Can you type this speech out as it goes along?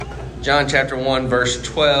John chapter 1, verse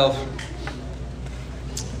 12.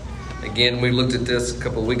 Again, we looked at this a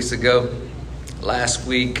couple of weeks ago. Last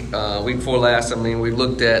week, week before last, we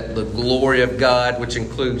looked at the glory of God, which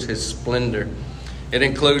includes His splendor. It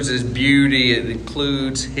includes His beauty. It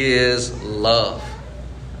includes His love,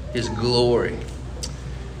 His glory.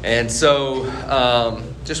 And so,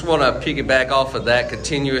 just want to piggyback off of that,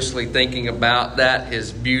 continuously thinking about that,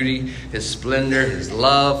 His beauty, His splendor, His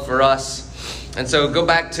love for us. And so go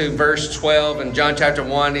back to verse 12 in John chapter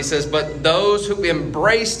 1. He says, "But those who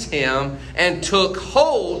embraced Him and took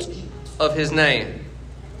hold of His name."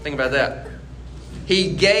 Think about that.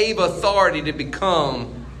 He gave authority to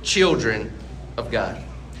become children of God.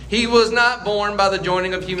 He was not born by the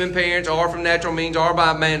joining of human parents or from natural means or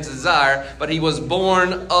by man's desire, but He was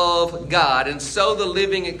born of God. And so the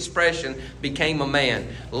living expression became a man,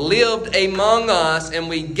 lived among us, and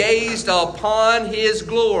we gazed upon His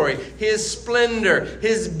glory, His splendor,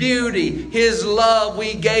 His beauty, His love.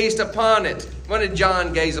 We gazed upon it. When did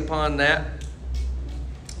John gaze upon that?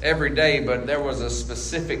 Every day, but there was a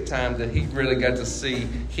specific time that he really got to see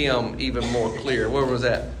Him even more clear. Where was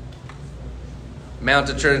that?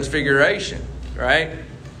 Mount of Transfiguration, right?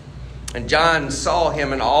 And John saw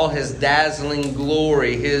Him in all His dazzling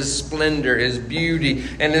glory, His splendor, His beauty,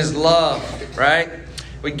 and His love, right?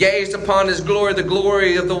 We gazed upon His glory, the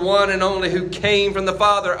glory of the one and only who came from the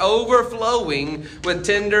Father, overflowing with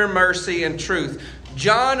tender mercy and truth.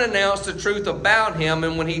 John announced the truth about Him,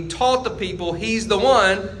 and when he taught the people, He's the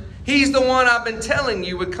one I've been telling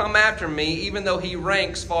you would come after me, even though He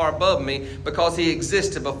ranks far above me, because He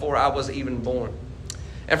existed before I was even born.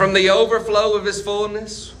 And from the overflow of His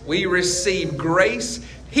fullness, we receive grace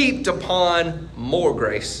heaped upon more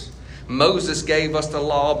grace. Moses gave us the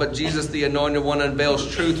law, but Jesus, the Anointed One, unveils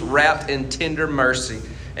truth wrapped in tender mercy.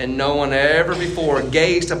 And no one ever before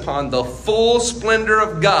gazed upon the full splendor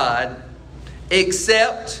of God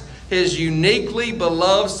except His uniquely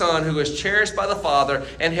beloved Son, who is cherished by the Father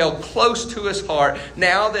and held close to His heart.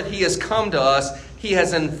 Now that He has come to us, He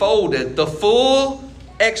has unfolded the full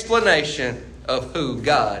explanation of who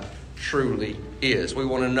God truly is. We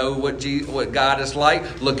want to know what God is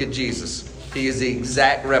like? Look at Jesus. He is the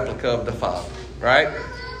exact replica of the Father, right?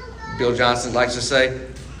 Bill Johnson likes to say,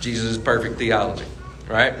 Jesus is perfect theology,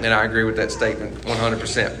 right? And I agree with that statement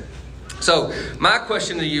 100%. So my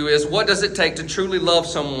question to you is, what does it take to truly love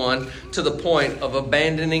someone to the point of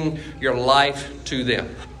abandoning your life to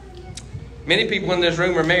them? Many people in this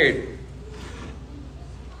room are married.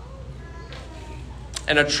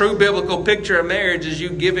 And a true biblical picture of marriage is you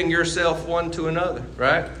giving yourself one to another,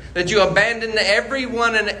 right? That you abandon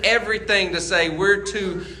everyone and everything to say we're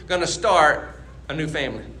going to start a new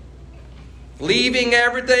family. Leaving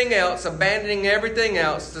everything else, abandoning everything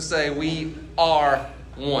else to say we are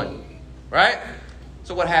one, right?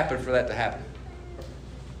 So what happened for that to happen?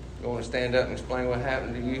 You want to stand up and explain what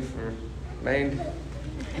happened to you for Mandy?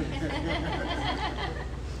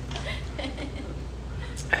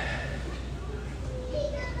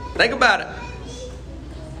 Think about it.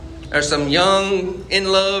 There's some young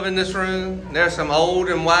in love in this room. There's some old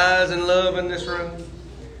and wise in love in this room.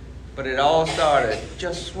 But it all started,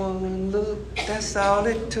 just one look, that's all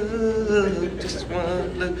it took, just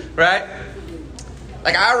one look, right?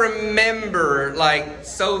 Like I remember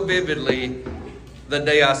so vividly the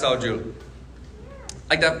day I saw Julie.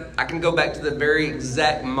 Like that, I can go back to the very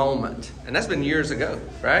exact moment. And that's been years ago,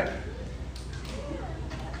 right?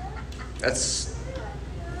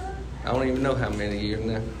 I don't even know how many years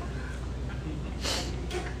now.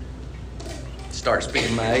 Start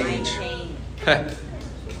speaking my age.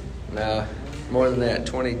 No, more than that.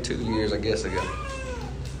 22 years, I guess, ago.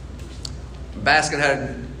 Baskin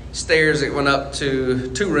had stairs that went up to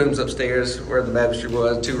 2 rooms upstairs where the baptistry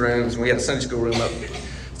was, 2 rooms. And we had a Sunday school room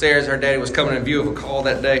upstairs. Her daddy was coming in view of a call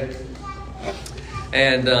that day.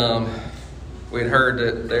 And we had heard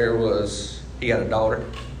that he had a daughter.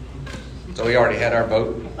 So we already had our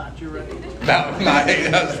vote. Thought you were ready.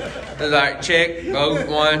 I was like, check, vote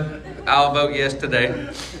 1. I'll vote yes today.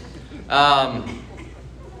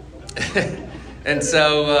 And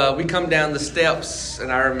so we come down the steps, and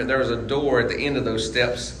I remember there was a door at the end of those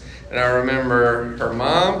steps. And I remember her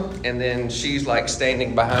mom, and then she's like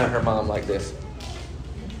standing behind her mom like this.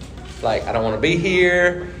 Like, I don't want to be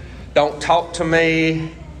here. Don't talk to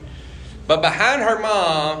me. But behind her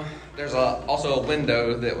mom, there's also a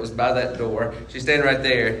window that was by that door. She's standing right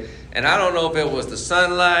there. And I don't know if it was the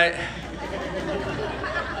sunlight,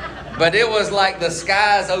 but it was like the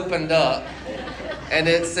skies opened up and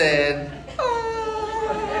it said, "Oh."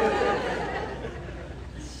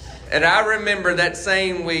 And I remember that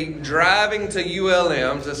same week driving to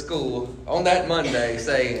ULM, to school, on that Monday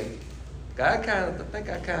saying, I think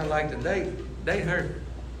I kind of like to date her.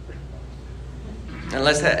 And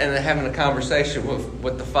and having a conversation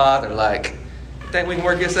with the father, like, think we can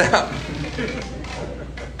work this out?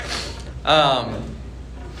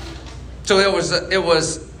 So it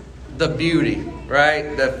was the beauty,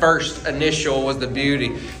 right? The first initial was the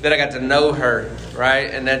beauty. Then I got to know her, right?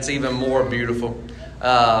 And that's even more beautiful.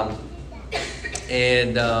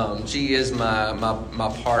 She is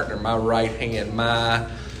my partner, my right hand, my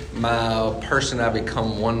person I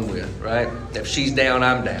become one with, right? If she's down,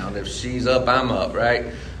 I'm down. If she's up, I'm up, right?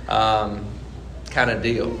 Kind of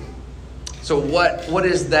deal. So what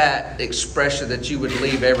is that expression that you would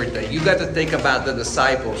leave everything? You got to think about the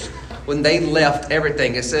disciples. When they left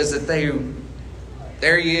everything, it says that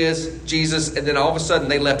there he is, Jesus, and then all of a sudden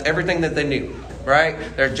they left everything that they knew,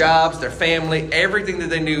 right? Their jobs, their family, everything that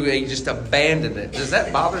they knew, they just abandoned it. Does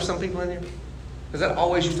that bother some people in here? Because that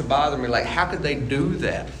always used to bother me. Like, how could they do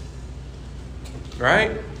that?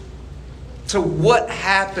 Right? So what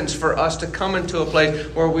happens for us to come into a place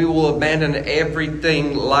where we will abandon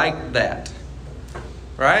everything like that?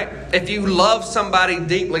 Right? If you love somebody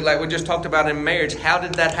deeply, like we just talked about in marriage, how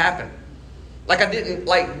did that happen?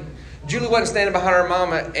 Julie wasn't standing behind her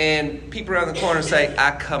mama and peep around the corner and say,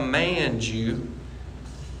 I command you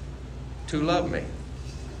to love me.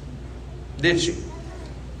 Did she?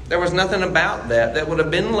 There was nothing about that would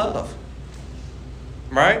have been love.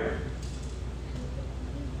 Right?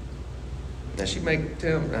 Now she may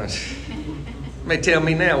tell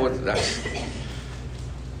me now what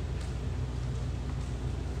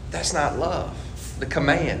that's not love. The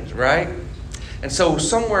command, right? And so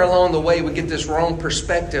somewhere along the way we get this wrong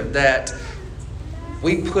perspective that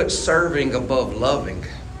we put serving above loving.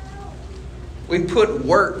 We put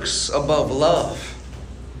works above love.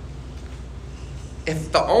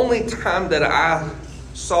 If the only time that I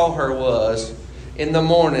saw her was in the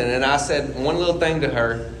morning and I said one little thing to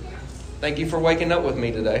her, thank you for waking up with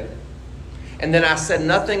me today. And then I said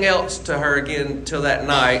nothing else to her again till that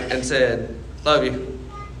night and said, love you.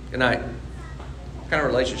 Good night. What kind of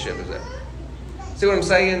relationship is that? See what I'm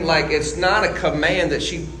saying? Like, it's not a command that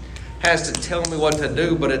she has to tell me what to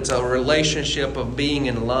do, but it's a relationship of being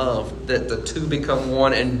in love, that the two become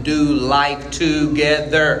one and do life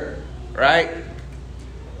together. Right?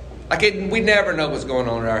 We never know what's going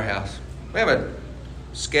on in our house. We have a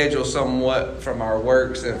schedule somewhat from our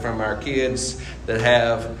works and from our kids that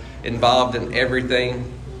have involved in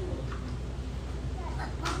everything.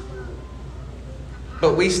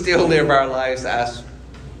 But we still live our lives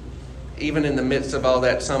even in the midst of all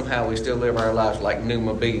that, somehow we still live our lives like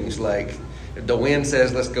pneuma beings. Like, if the wind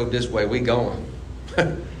says, let's go this way, we going.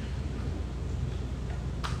 There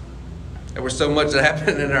was so much that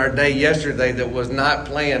happened in our day yesterday that was not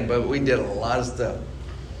planned, but we did a lot of stuff.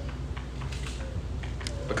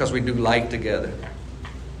 Because we do life together.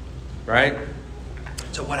 Right?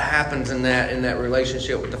 So what happens in that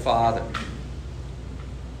relationship with the Father?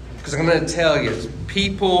 Because I'm going to tell you,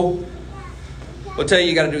 people will tell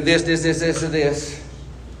you got to do this, and this.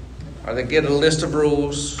 Or they get a list of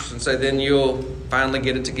rules and say then you'll finally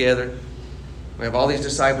get it together. We have all these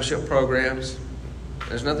discipleship programs.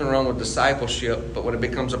 There's nothing wrong with discipleship, but when it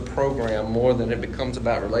becomes a program more than it becomes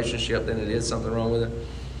about relationship, then it is something wrong with it.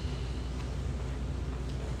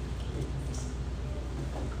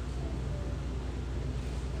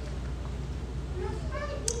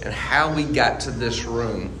 And how we got to this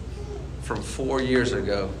room from 4 years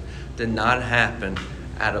ago did not happen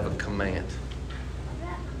out of a command.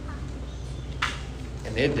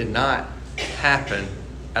 And it did not happen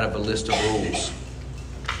out of a list of rules.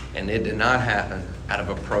 And it did not happen out of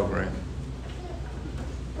a program.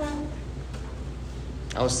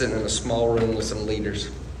 I was sitting in a small room with some leaders.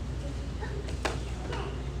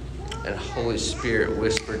 And Holy Spirit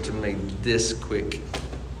whispered to me this quick,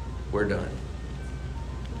 we're done.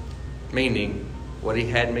 Meaning, what he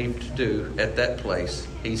had me to do at that place,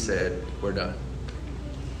 he said, we're done.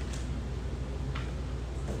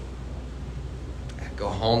 I go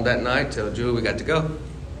home that night, tell Julie we got to go.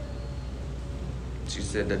 She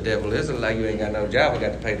said, the devil is a lie, you ain't got no job, we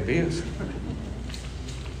got to pay the bills.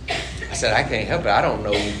 I said, I can't help it. I don't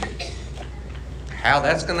know how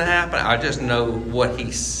that's going to happen. I just know what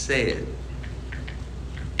he said.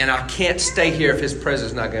 And I can't stay here if his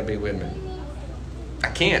presence is not going to be with me. I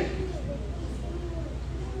can't.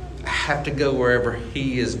 I have to go wherever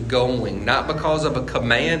he is going. Not because of a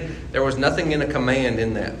command. There was nothing in a command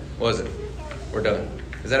in that, was it? We're done.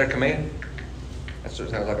 Is that a command? That sort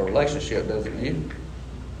of sounds like a relationship, doesn't it? You?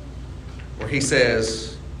 Where he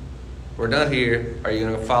says, we're done here. Are you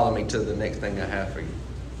going to follow me to the next thing I have for you?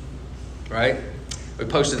 Right? We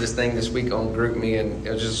posted this thing this week on GroupMe, and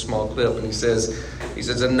it was just a small clip. And he says,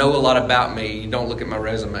 I know a lot about me. You don't look at my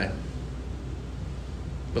resume,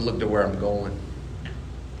 but look to where I'm going.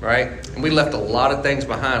 Right? And we left a lot of things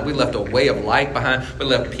behind. We left a way of life behind. We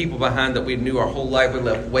left people behind that we knew our whole life. We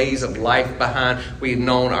left ways of life behind. We've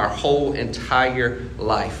known our whole entire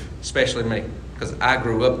life, especially me, because I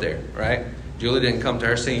grew up there, right? Julie didn't come to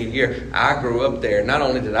her senior year. I grew up there. Not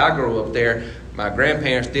only did I grow up there, my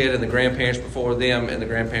grandparents did, and the grandparents before them, and the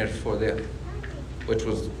grandparents before them, which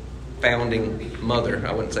was founding mother.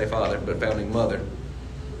 I wouldn't say father, but founding mother,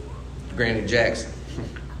 Granny Jackson.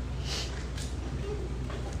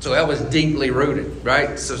 So that was deeply rooted,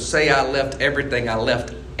 right? So say I left everything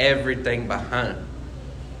behind.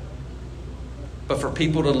 But for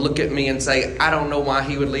people to look at me and say, I don't know why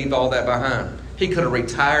he would leave all that behind. He could have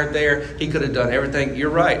retired there. He could have done everything. You're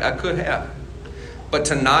right, I could have. But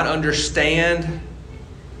to not understand,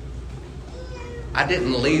 I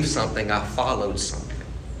didn't leave something, I followed something.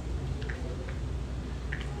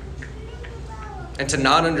 And to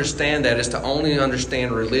not understand that is to only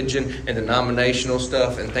understand religion and denominational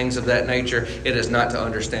stuff and things of that nature. It is not to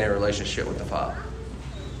understand a relationship with the Father.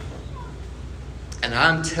 And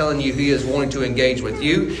I'm telling you, He is wanting to engage with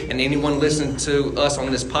you. And anyone listening to us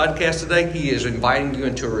on this podcast today, He is inviting you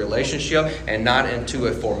into a relationship and not into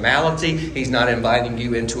a formality. He's not inviting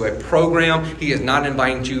you into a program. He is not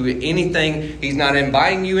inviting you to anything. He's not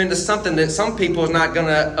inviting you into something that some people is not going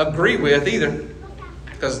to agree with either.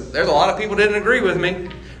 Because there's a lot of people that didn't agree with me.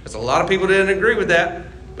 There's a lot of people that didn't agree with that.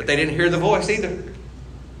 But they didn't hear the voice either.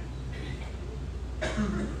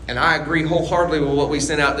 And I agree wholeheartedly with what we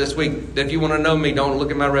sent out this week. That if you want to know me, don't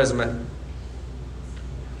look at my resume.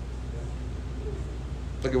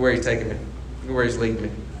 Look at where He's taking me. Look at where He's leading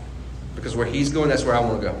me. Because where He's going, that's where I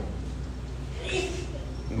want to go.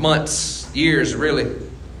 Months, years, really,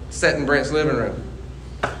 sat in Brent's living room.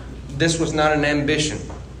 This was not an ambition.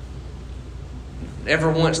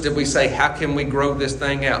 Never once did we say, how can we grow this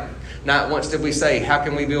thing out? Not once did we say, how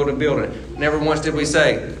can we build a building? Never once did we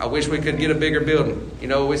say, I wish we could get a bigger building. You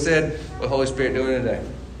know what we said? What the Holy Spirit doing today?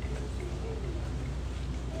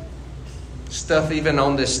 Stuff even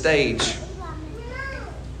on this stage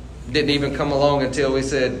didn't even come along until we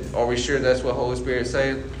said, are we sure that's what Holy Spirit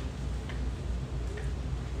said?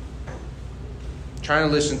 Trying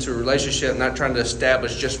to listen to a relationship, not trying to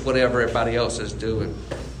establish just whatever everybody else is doing.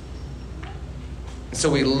 So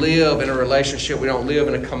we live in a relationship. We don't live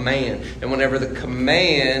in a command. And whenever the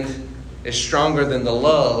command is stronger than the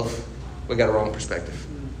love, we got a wrong perspective.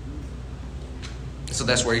 So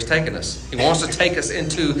that's where He's taking us. He wants to take us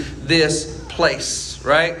into this place,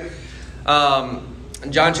 right?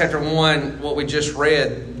 In John chapter 1, what we just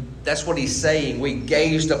read, that's what He's saying. We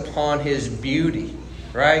gazed upon His beauty.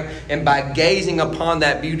 Right? And by gazing upon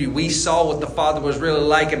that beauty, we saw what the Father was really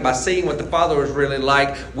like. And by seeing what the Father was really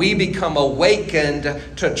like, we become awakened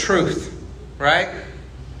to truth. Right?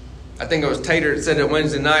 I think it was Tater that said it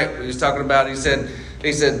Wednesday night. He was talking about, he said,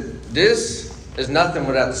 this is nothing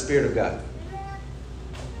without the Spirit of God.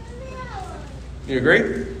 You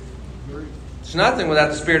agree? It's nothing without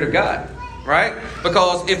the Spirit of God. Right?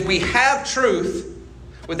 Because if we have truth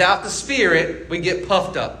without the Spirit, we get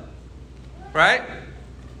puffed up. Right?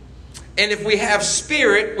 And if we have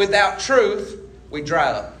Spirit without truth, we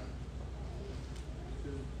dry up.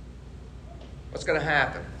 What's going to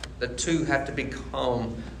happen? The two have to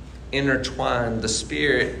become intertwined. The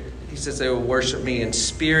Spirit, He says they will worship Me in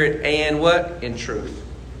spirit and what? In truth.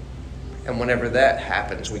 And whenever that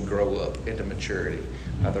happens, we grow up into maturity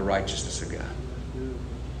by the righteousness of God.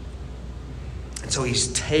 And so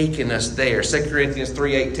He's taken us there. 2 Corinthians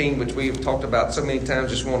 3:18, which we've talked about so many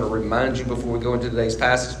times. Just want to remind you before we go into today's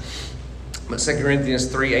passage. But 2 Corinthians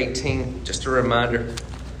 3:18, just a reminder.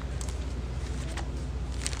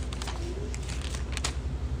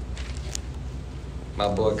 My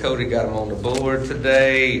boy Cody got him on the board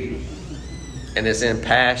today. And it's in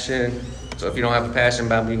Passion. So if you don't have a Passion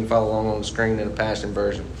Bible, you can follow along on the screen in the Passion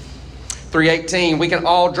version. 3:18, we can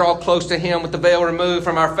all draw close to Him with the veil removed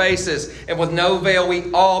from our faces. And with no veil,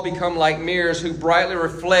 we all become like mirrors who brightly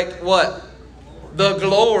reflect what? The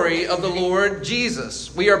glory of the Lord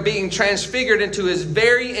Jesus. We are being transfigured into His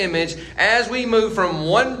very image as we move from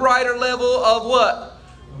one brighter level of what?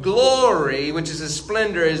 Glory, which is His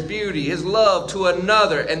splendor, His beauty, His love, to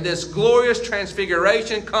another. And this glorious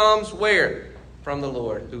transfiguration comes where? From the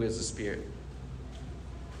Lord, who is the Spirit.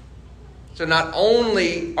 So not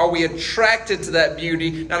only are we attracted to that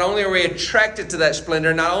beauty, not only are we attracted to that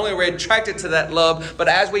splendor, not only are we attracted to that love, but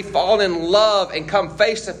as we fall in love and come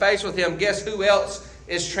face to face with Him, guess who else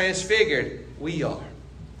is transfigured? We are.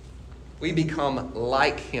 We become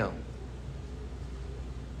like Him.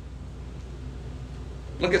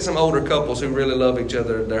 Look at some older couples who really love each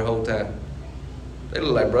other their whole time. They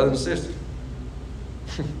look like brother and sister.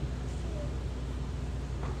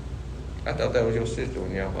 I thought that was your sister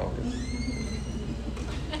when y'all walked in.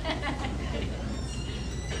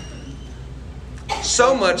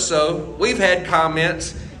 So much so, we've had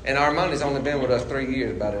comments, and Armani's only been with us 3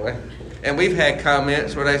 years, by the way. And we've had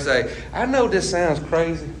comments where they say, I know this sounds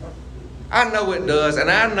crazy. I know it does,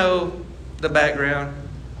 and I know the background.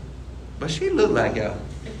 But she looked like y'all.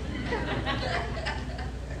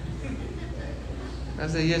 I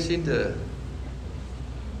said, yes, she does.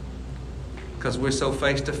 Because we're so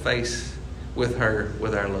face to face with her,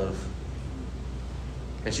 with our love.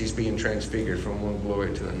 And she's being transfigured from one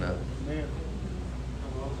glory to another. Amen.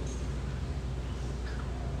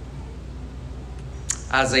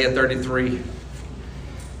 Isaiah 33,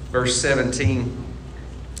 verse 17.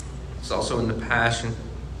 It's also in the Passion.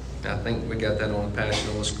 I think we got that on the Passion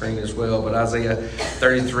on the screen as well. But Isaiah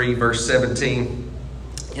 33, verse 17.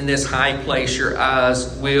 In this high place your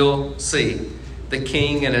eyes will see the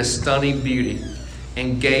King in his stunning beauty,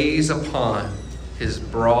 and gaze upon his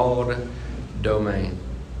broad domain.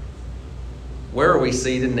 Where are we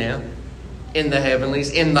seated now? In the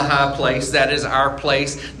heavenlies, in the high place. That is our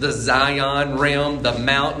place, the Zion realm, the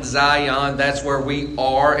Mount Zion. That's where we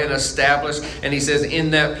are and established. And he says,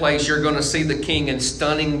 in that place, you're going to see the King in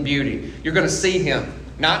stunning beauty. You're going to see him.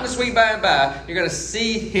 Not in the sweet by and by. You're going to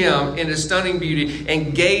see him in his stunning beauty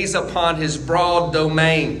and gaze upon his broad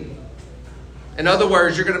domain. In other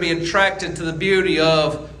words, you're going to be attracted to the beauty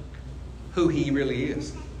of who he really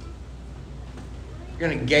is. You're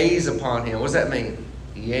going to gaze upon him. What does that mean?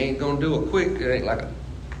 He ain't going to do a quick, it ain't like a,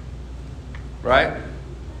 right?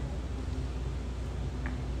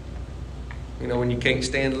 You know, when you can't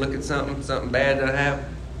stand to look at something bad that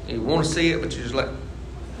happened. You want to see it, but you're just like,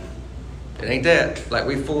 it ain't that. Like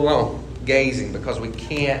we full on gazing because we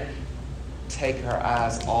can't take our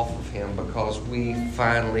eyes off of him because we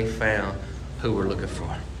finally found who we're looking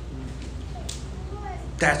for.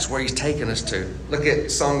 That's where he's taking us to. Look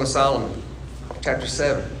at Song of Solomon, chapter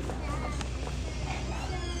 7.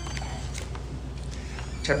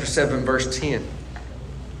 Chapter 7, verse 10.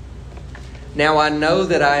 Now I know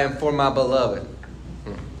that I am for my beloved,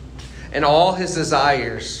 and all his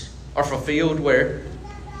desires are fulfilled where?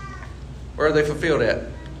 Where are they fulfilled at?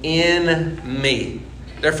 In me.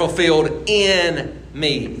 They're fulfilled in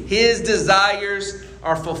me. His desires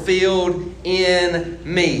are fulfilled in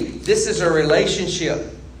me. This is a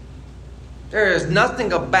relationship. There is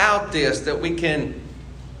nothing about this that we can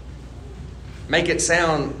make it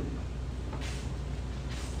sound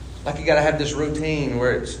like you got to have this routine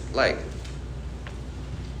where it's like,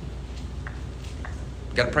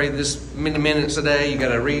 you got to pray this many minutes a day. You got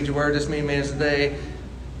to read your word this many minutes a day.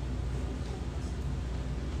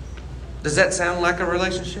 Does that sound like a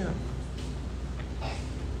relationship?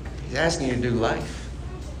 He's asking you to do life.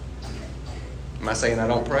 Am I saying I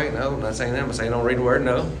don't pray? No. I'm not saying that. Am I saying I don't read the word?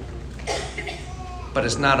 No. But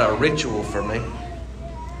it's not a ritual for me.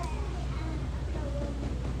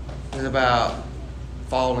 It's about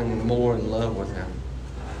falling more in love with him.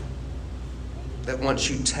 That once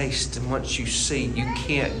you taste and once you see, you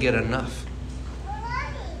can't get enough.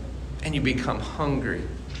 And you become hungry.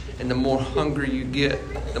 And the more hungry you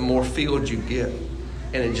get, the more filled you get.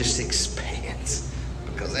 And it just expands.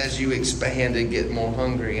 Because as you expand, you get more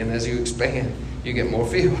hungry. And as you expand, you get more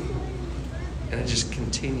filled. And it just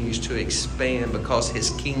continues to expand because his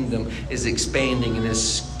kingdom is expanding. And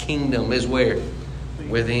his kingdom is where?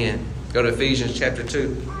 Within. Go to Ephesians chapter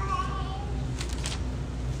 2.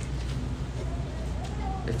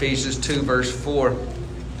 Ephesians 2 verse 4.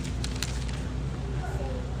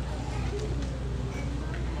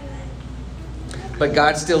 But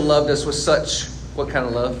God still loved us with such, what kind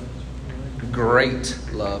of love? Great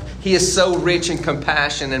love. He is so rich in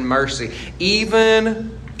compassion and mercy.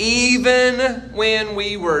 Even when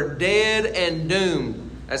we were dead and doomed.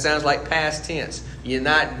 That sounds like past tense. You're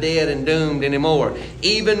not dead and doomed anymore.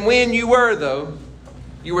 Even when you were, though,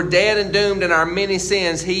 you were dead and doomed in our many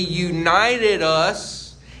sins, he united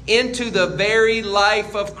us into the very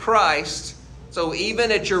life of Christ. So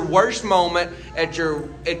even at your worst moment, at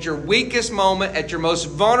your weakest moment, at your most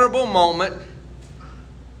vulnerable moment,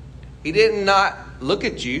 he did not look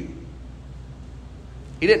at you.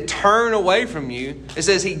 He didn't turn away from you. It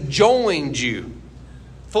says he joined you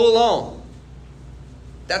full on.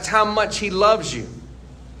 That's how much he loves you.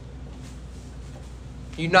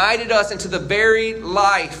 United us into the very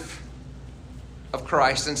life of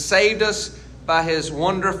Christ and saved us by his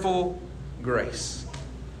wonderful grace.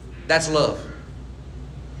 That's love.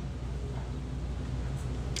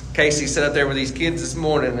 Casey sat up there with these kids this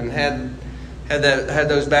morning and had had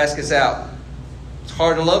those baskets out. It's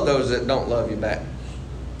hard to love those that don't love you back,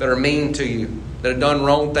 that are mean to you, that have done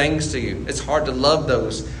wrong things to you. It's hard to love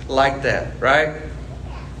those like that, right?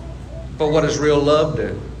 But what does real love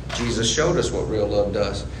do? Jesus showed us what real love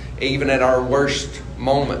does. Even at our worst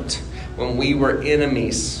moment, when we were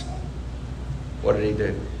enemies, what did He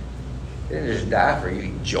do? He didn't just die for you.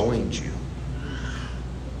 He joined you.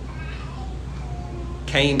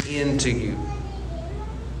 Came into you.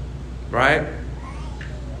 Right?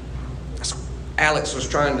 That's what Alex was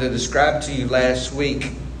trying to describe to you last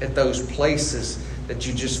week, at those places that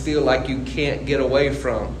you just feel like you can't get away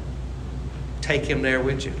from. Take Him there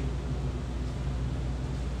with you.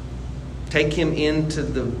 Take Him into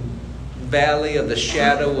the valley of the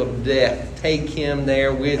shadow of death. Take Him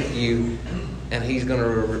there with you, and He's going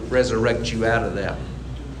to resurrect you out of that.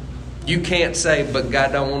 You can't say, but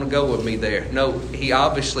God don't want to go with me there. No, He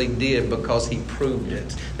obviously did, because He proved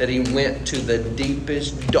it. That He went to the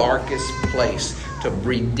deepest, darkest place to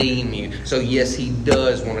redeem you. So yes, He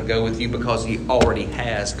does want to go with you, because He already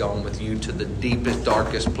has gone with you to the deepest,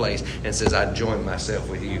 darkest place and says, I join myself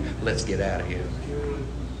with you. Let's get out of here.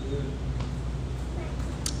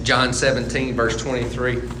 John 17, verse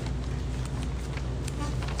 23.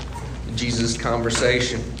 Jesus'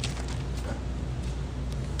 conversation.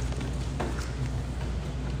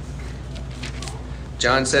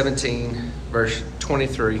 John 17, verse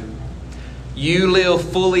 23. You live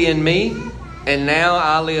fully in me, and now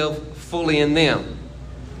I live fully in them.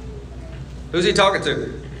 Who's He talking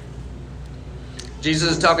to?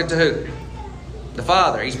 Jesus is talking to who? The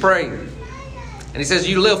Father. He's praying. And He says,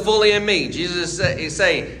 you live fully in me. Jesus is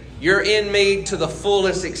saying, you're in me to the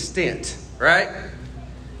fullest extent. Right?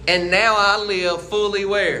 And now I live fully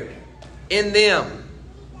where? In them.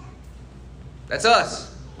 That's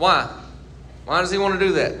us. Why? Why does He want to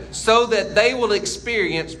do that? So that they will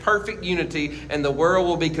experience perfect unity, and the world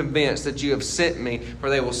will be convinced that you have sent me, for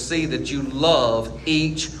they will see that you love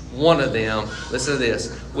each one of them. Listen to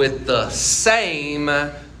this. With the same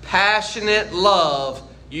passionate love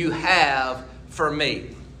you have for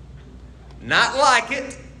me. Not like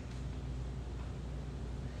it.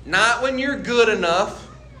 Not when you're good enough.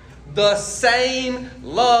 The same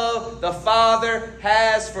love the Father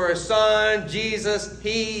has for His Son, Jesus,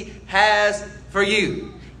 He has for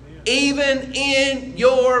you. Even in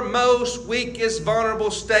your most weakest, vulnerable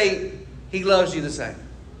state, He loves you the same.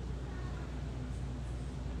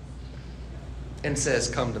 And says,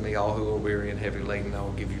 come to me, all who are weary and heavy laden, and I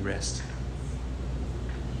will give you rest.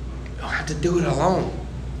 You don't have to do it alone.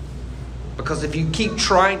 Because if you keep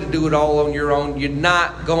trying to do it all on your own, you're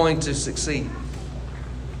not going to succeed.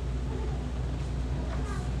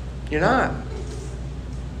 You're not.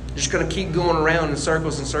 You're just going to keep going around in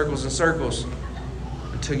circles and circles and circles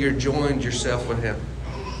until you're joined yourself with Him.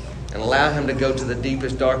 And allow Him to go to the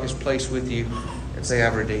deepest, darkest place with you and say,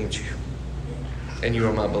 I've redeemed you. And you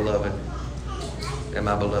are my beloved. And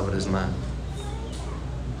my beloved is mine.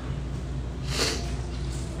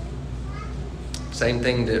 Same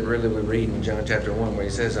thing that really we read in John chapter 1, where He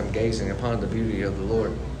says, I'm gazing upon the beauty of the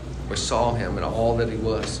Lord. We saw Him and all that He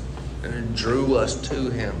was. And it drew us to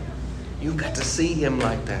Him. You got to see Him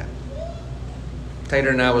like that. Tater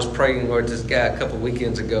and I was praying with this guy a couple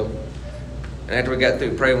weekends ago. And after we got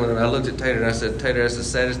through praying with him, I looked at Tater and I said, Tater, that's the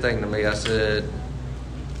saddest thing to me. I said,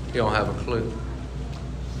 you don't have a clue.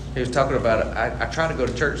 He was talking about it. I try to go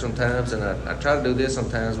to church sometimes, and I try to do this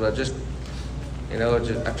sometimes, but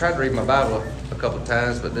I tried to read my Bible a couple of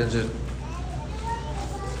times, but then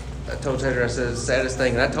I told Tater, I said, the saddest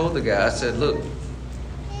thing. And I told the guy, I said, look,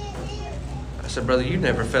 I said, brother, you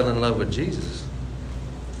never fell in love with Jesus.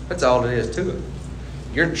 That's all it is to it.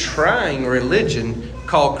 You're trying religion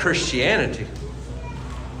called Christianity,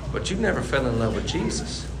 but you never fell in love with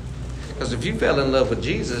Jesus. Because if you fell in love with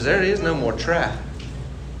Jesus, there is no more try.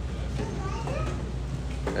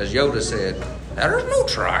 As Yoda said, there's no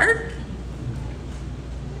try.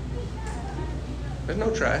 There's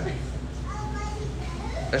no try.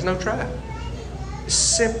 There's no try.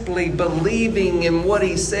 Simply believing in what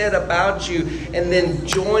He said about you and then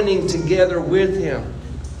joining together with Him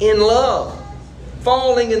in love.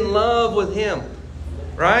 Falling in love with Him.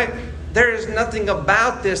 Right? There is nothing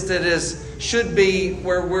about this that should be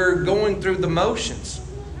where we're going through the motions.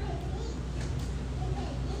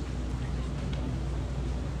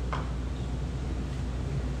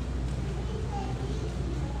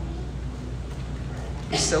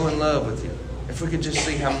 He's so in love with you. If we could just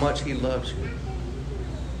see how much He loves you.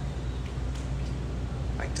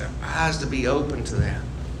 Like the eyes to be open to that.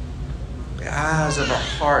 The eyes of our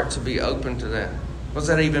heart to be open to that. What does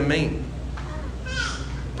that even mean?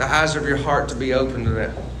 The eyes of your heart to be open to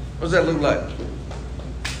that. What does that look like?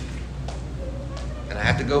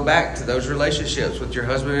 have to go back to those relationships with your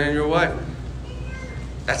husband and your wife.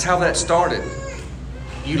 That's how that started.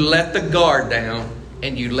 You let the guard down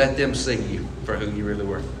and you let them see you for who you really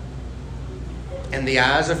were. And the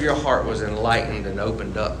eyes of your heart was enlightened and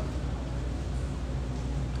opened up.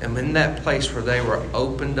 And in that place where they were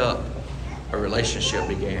opened up, a relationship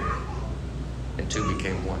began. And two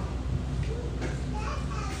became one.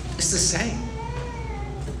 It's the same.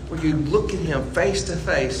 Where you look at him face to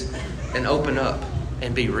face and open up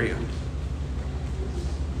and be real.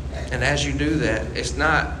 And as you do that,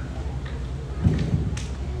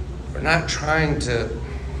 we're not trying to,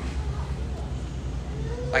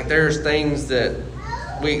 like there's things that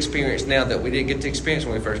we experience now that we didn't get to experience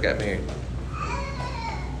when we first got married.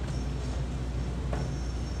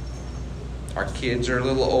 Our kids are a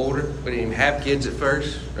little older. We didn't even have kids at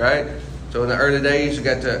first, right? So in the early days, we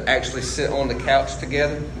got to actually sit on the couch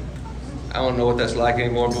together. I don't know what that's like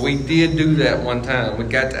anymore, but we did do that one time. We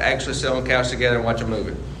got to actually sit on the couch together and watch a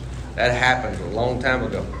movie. That happened a long time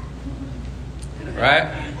ago. Right?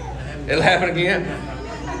 It'll happen again.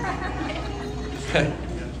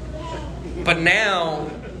 But now,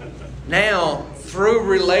 through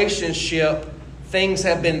relationship, things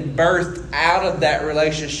have been birthed out of that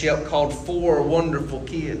relationship called 4 wonderful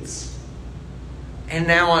kids. And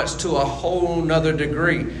now it's to a whole nother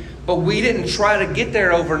degree. But we didn't try to get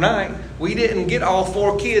there overnight. We didn't get all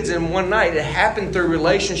 4 kids in one night. It happened through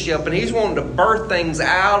relationship. And He's wanting to birth things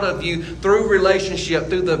out of you through relationship,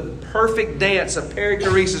 through the perfect dance of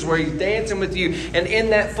perichoresis where He's dancing with you. And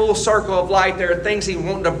in that full circle of life, there are things He's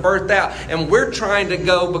wanting to birth out. And we're trying to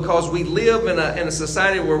go because we live in a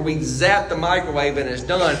society where we zap the microwave and it's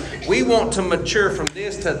done. We want to mature from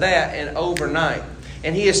this to that and overnight.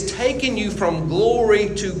 And He has taken you from glory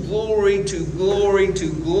to glory to glory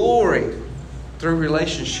to glory through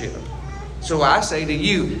relationship. So I say to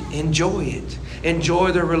you, enjoy it.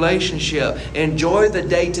 Enjoy the relationship. Enjoy the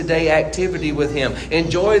day-to-day activity with Him.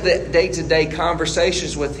 Enjoy the day-to-day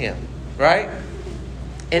conversations with Him. Right?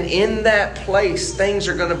 And in that place, things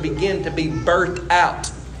are going to begin to be birthed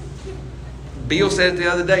out. Bill said it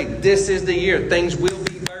the other day, this is the year. Things will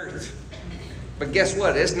be birthed. But guess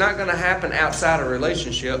what? It's not going to happen outside a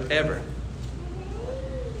relationship ever.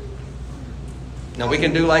 Now we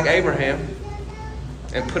can do like Abraham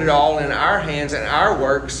and put it all in our hands and our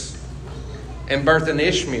works and birth an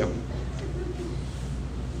Ishmael.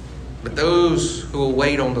 But those who will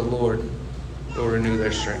wait on the Lord will renew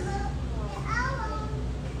their strength.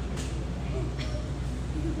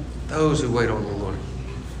 Those who wait on the Lord.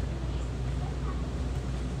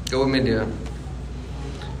 Go with me to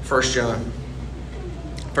 1 John.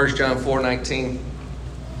 1 John 4:19.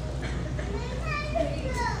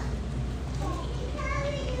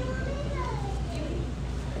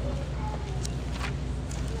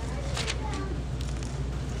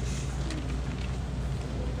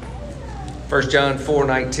 First John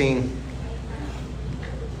 4:19.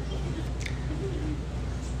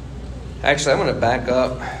 Actually, I'm going to back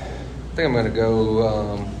up. I think I'm going to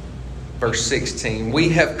go verse 16. We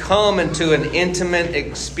have come into an intimate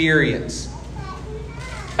experience.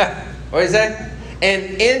 What is that?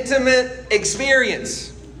 An intimate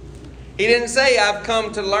experience. He didn't say, I've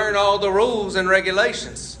come to learn all the rules and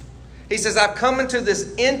regulations. He says, I've come into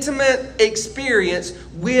this intimate experience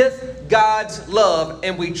with God's love,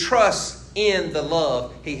 and we trust in the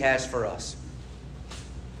love He has for us.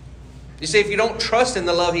 You see, if you don't trust in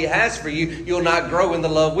the love He has for you, you'll not grow in the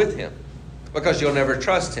love with Him because you'll never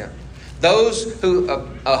trust Him. Those who,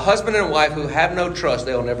 a husband and wife who have no trust,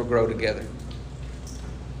 they'll never grow together.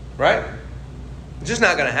 Right? It's just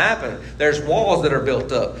not going to happen. There's walls that are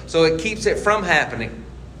built up, so it keeps it from happening.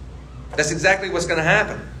 That's exactly what's going to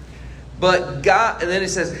happen. But God, and then it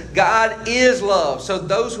says, God is love. So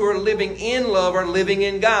those who are living in love are living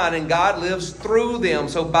in God, and God lives through them.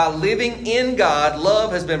 So by living in God,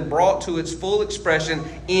 love has been brought to its full expression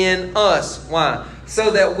in us. Why?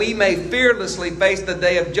 So that we may fearlessly face the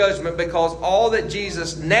day of judgment, because all that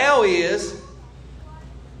Jesus now is,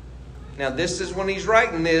 now this is when He's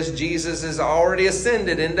writing this, Jesus is already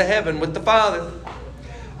ascended into heaven with the Father.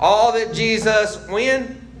 All that Jesus,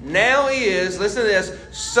 when? Now is, listen to this,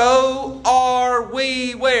 so are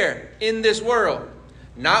we where? In this world.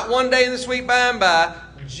 Not one day in the sweet by and by,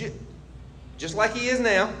 just like He is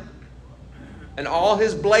now, and all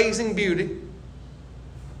His blazing beauty,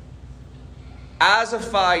 eyes of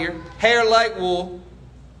fire, hair like wool,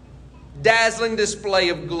 dazzling display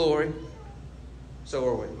of glory. So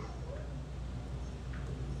are we.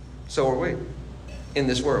 So are we. In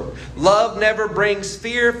this world. Love never brings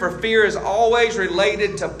fear, for fear is always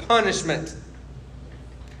related to punishment.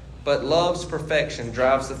 But love's perfection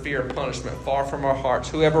drives the fear of punishment far from our hearts.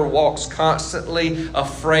 Whoever walks constantly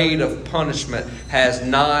afraid of punishment has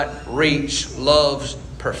not reached love's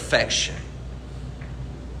perfection.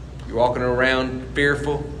 You're walking around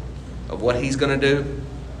fearful of what He's going to do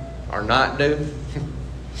or not do.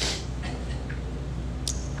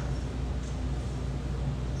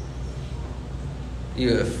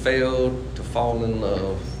 You have failed to fall in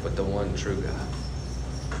love with the one true God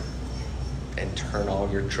and turn all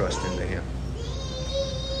your trust into Him.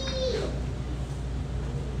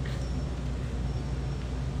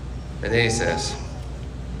 And then He says,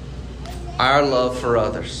 our love for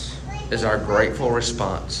others is our grateful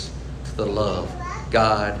response to the love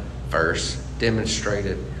God first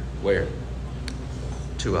demonstrated where?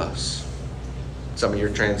 To us. Some of your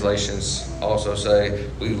translations also say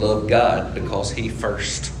we love God because He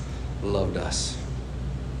first loved us.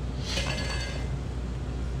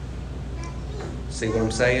 See what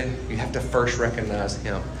I'm saying? You have to first recognize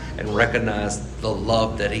Him and recognize the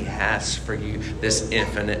love that He has for you. This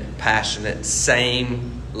infinite, passionate,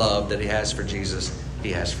 same love that He has for Jesus,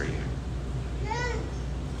 He has for you.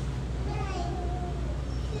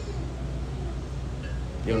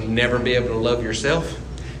 You'll never be able to love yourself,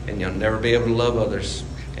 and you'll never be able to love others,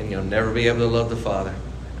 and you'll never be able to love the Father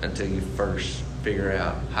until you first figure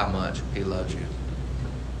out how much He loves you.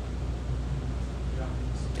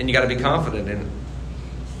 And you got to be confident in it.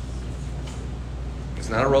 It's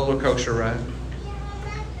not a roller coaster ride.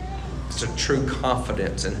 It's a true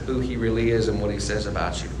confidence in who He really is and what He says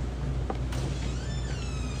about you.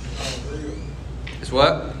 It's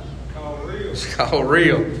what? It's called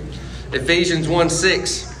real. Ephesians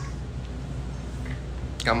 1:6.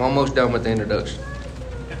 I'm almost done with the introduction.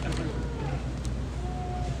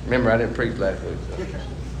 Remember, I didn't preach last week. So.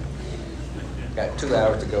 Got 2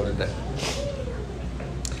 hours to go today.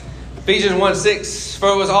 Ephesians 1:6. For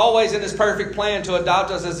it was always in His perfect plan to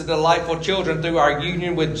adopt us as delightful children through our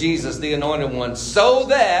union with Jesus, the Anointed One, so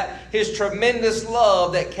that His tremendous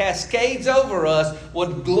love that cascades over us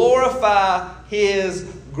would glorify His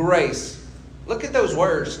grace. Look at those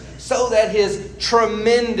words. So that His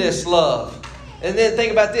tremendous love. And then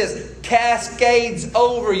think about this. Cascades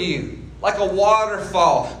over you like a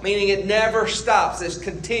waterfall. Meaning it never stops. It's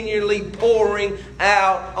continually pouring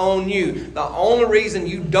out on you. The only reason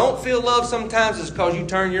you don't feel love sometimes is because you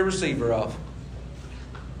turn your receiver off.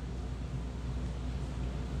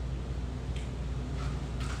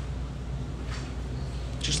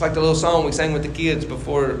 Just like the little song we sang with the kids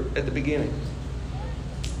before at the beginning.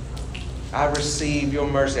 I receive your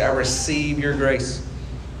mercy. I receive your grace.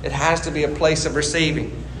 It has to be a place of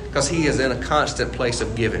receiving because He is in a constant place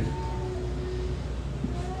of giving.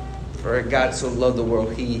 For God so loved the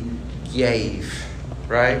world, He gave.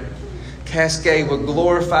 Right? Cascade will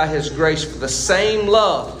glorify His grace for the same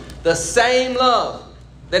love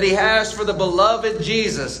that He has for the beloved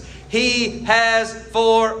Jesus, He has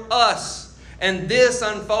for us. And this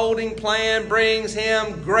unfolding plan brings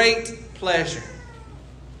Him great pleasure.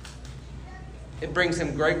 It brings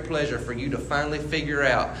Him great pleasure for you to finally figure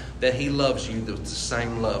out that He loves you with the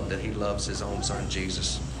same love that He loves His own Son,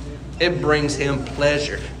 Jesus. It brings Him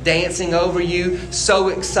pleasure. Dancing over you, so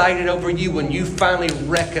excited over you when you finally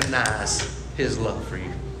recognize His love for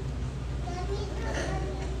you.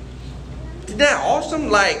 Isn't that awesome?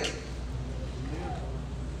 Like,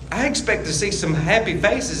 I expect to see some happy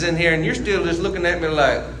faces in here and you're still just looking at me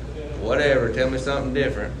like, whatever, tell me something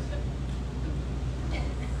different.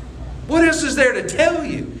 What else is there to tell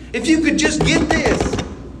you? If you could just get this.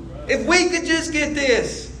 If we could just get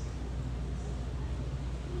this.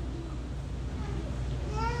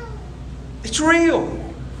 It's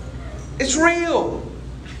real. It's real.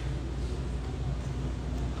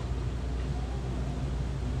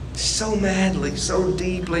 So madly, so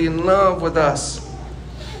deeply in love with us.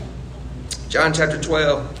 John chapter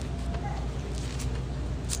 12.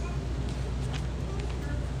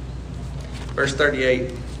 Verse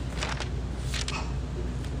 38.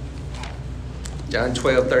 John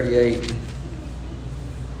 12:38.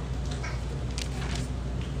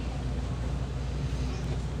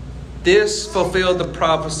 This fulfilled the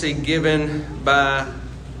prophecy given by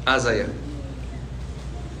Isaiah.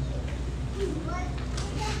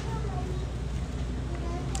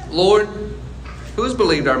 Lord, who has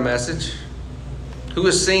believed our message? Who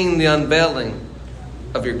has seen the unveiling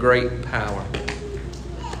of your great power?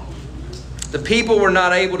 The people were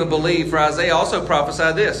not able to believe, for Isaiah also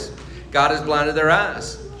prophesied this. God has blinded their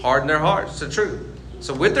eyes, hardened their hearts to truth.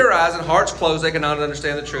 So with their eyes and hearts closed, they could not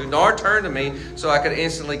understand the truth, nor turn to me, so I could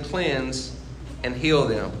instantly cleanse and heal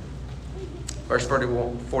them. Verse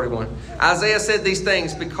 41. Isaiah said these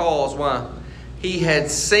things because, why? he had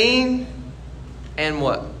seen and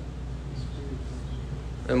what?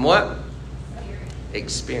 And what?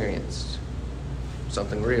 Experienced.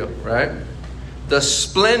 Something real, right? The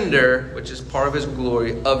splendor, which is part of his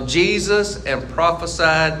glory, of Jesus, and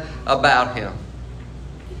prophesied about him.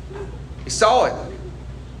 He saw it.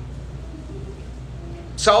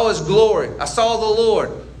 Saw his glory. I saw the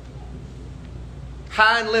Lord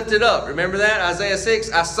high and lifted up. Remember that? Isaiah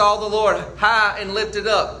 6. I saw the Lord high and lifted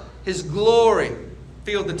up. His glory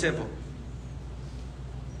filled the temple.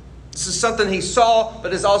 This is something he saw,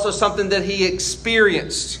 but it's also something that he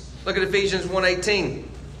experienced. Look at Ephesians 1:18.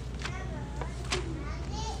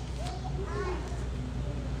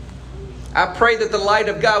 I pray that the light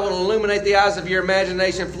of God will illuminate the eyes of your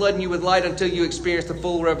imagination, flooding you with light until you experience the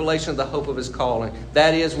full revelation of the hope of his calling.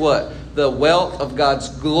 That is what? The wealth of God's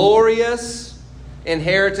glorious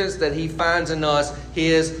inheritance that he finds in us,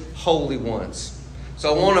 his holy ones.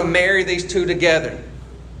 So I want to marry these two together.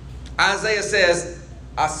 Isaiah says,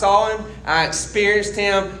 I saw him, I experienced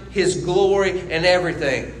him, his glory and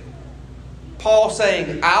everything. Paul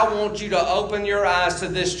saying, I want you to open your eyes to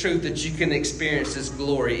this truth that you can experience His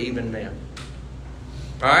glory even now.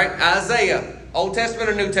 All right, Isaiah, Old Testament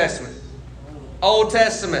or New Testament? Old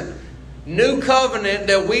Testament. New covenant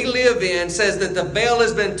that we live in says that the veil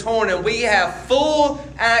has been torn and we have full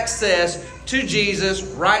access to Jesus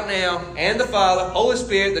right now, and the Father, Holy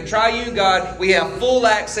Spirit, the triune God. We have full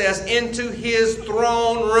access into His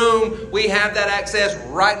throne room. We have that access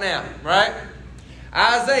right now, right?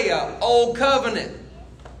 Isaiah, Old Covenant.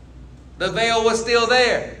 The veil was still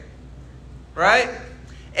there, right?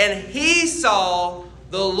 And he saw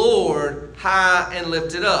the Lord high and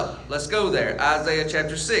lifted up. Let's go there. Isaiah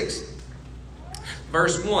chapter 6,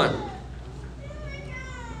 verse 1.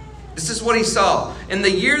 This is what he saw. In the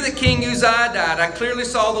year that King Uzziah died, I clearly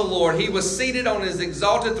saw the Lord. He was seated on His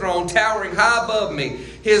exalted throne, towering high above me.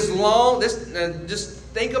 His long, just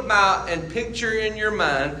think about and picture in your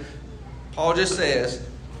mind. Paul just says,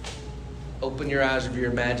 open your eyes of your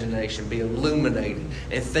imagination, be illuminated,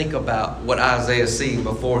 and think about what Isaiah sees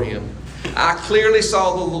before him. I clearly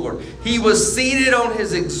saw the Lord. He was seated on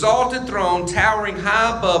His exalted throne, towering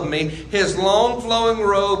high above me. His long flowing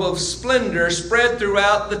robe of splendor spread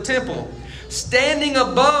throughout the temple. Standing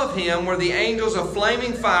above Him were the angels of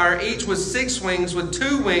flaming fire, each with 6 wings. With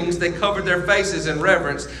 2 wings they covered their faces in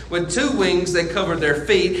reverence. With 2 wings they covered their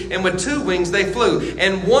feet. And with 2 wings they flew.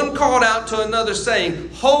 And one called out to another, saying,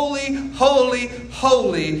 Holy, holy,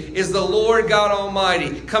 holy is the Lord God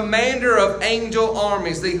Almighty, Commander of angel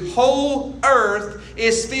armies. The whole earth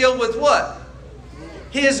is filled with what?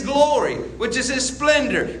 His glory, which is His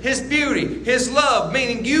splendor, His beauty, His love,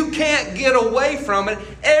 meaning you can't get away from it.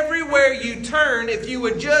 Everywhere you turn, if you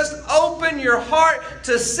would just open your heart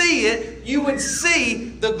to see it, you would see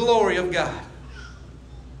the glory of God.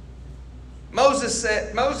 Moses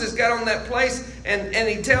got on that place and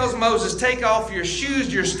he tells Moses, take off your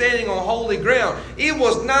shoes, you're standing on holy ground. It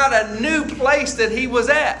was not a new place that he was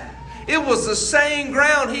at. It was the same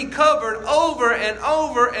ground he covered over and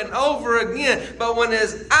over and over again. But when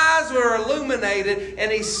his eyes were illuminated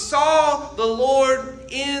and he saw the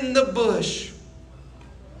Lord in the bush,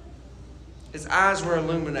 his eyes were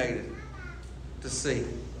illuminated to see.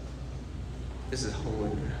 This is holy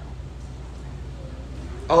ground.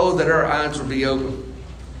 Oh, that our eyes would be open.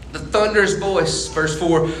 The thunderous voice, verse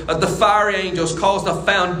 4, of the fiery angels caused the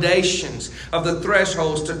foundations of the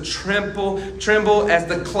thresholds to tremble as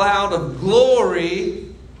the cloud of glory,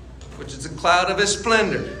 which is the cloud of His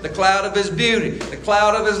splendor, the cloud of His beauty, the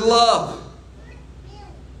cloud of His love,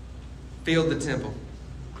 filled the temple.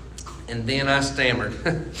 And then I stammered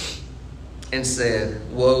and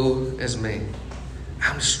said, woe is me.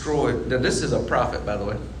 I'm destroyed. Now this is a prophet, by the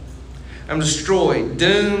way. I'm destroyed,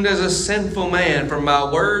 doomed as a sinful man, for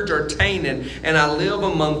my words are tainted, and I live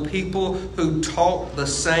among people who talk the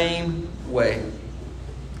same way.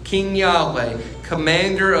 King Yahweh,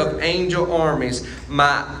 Commander of angel armies,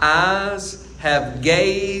 my eyes have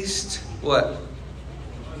gazed, what?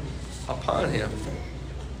 Upon Him.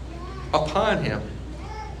 Upon Him.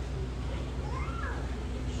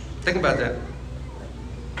 Think about that.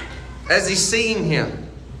 As he's seeing Him.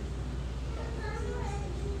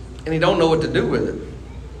 And he don't know what to do with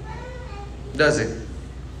it. Does he?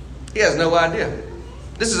 He has no idea.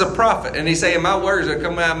 This is a prophet. And he's saying my words that are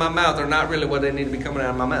coming out of my mouth are not really what they need to be coming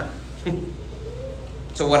out of my mouth.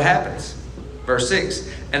 So what happens? Verse 6.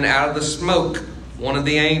 And out of the smoke, one of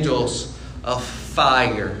the angels of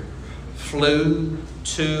fire flew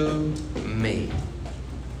to me.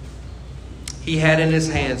 He had in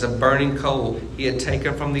his hands a burning coal he had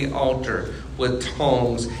taken from the altar with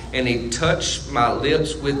tongs, and he touched my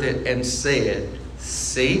lips with it and said,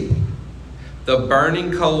 see, the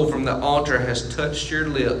burning coal from the altar has touched your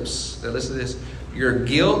lips. Now listen to this. Your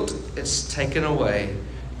guilt is taken away.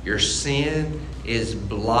 Your sin is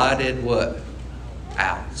blotted what?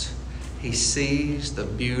 Out. He sees the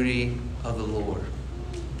beauty of the Lord.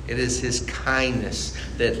 It is his kindness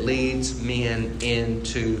that leads men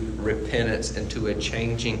into repentance, into a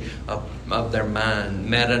changing of their mind,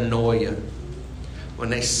 metanoia. When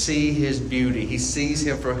they see his beauty, he sees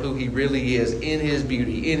him for who he really is, in his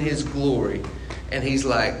beauty, in his glory. And he's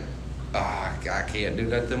like, I can't do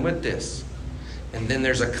nothing with this. And then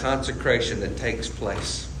there's a consecration that takes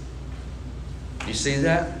place. You see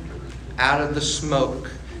that? Out of the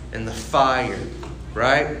smoke and the fire,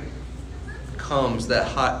 right, comes that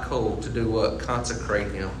hot coal to do what?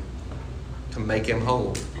 Consecrate him, to make him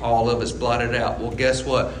whole. All of it's blotted out. Well, guess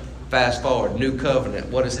what? Fast forward, new covenant.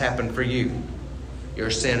 What has happened for you? Your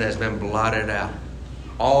sin has been blotted out.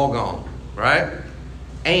 All gone, right?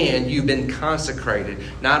 And you've been consecrated.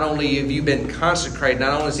 Not only have you been consecrated,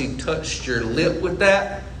 not only has he touched your lip with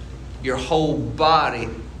that, your whole body,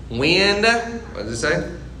 wind, what does it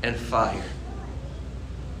say? And fire.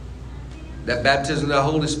 That baptism of the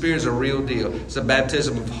Holy Spirit is a real deal. It's a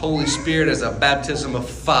baptism of Holy Spirit as a baptism of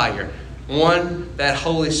fire. One, that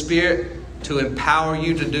Holy Spirit to empower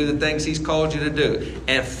you to do the things he's called you to do.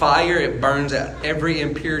 And fire, it burns out every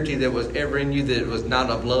impurity that was ever in you that was not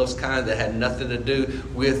of love's kind, that had nothing to do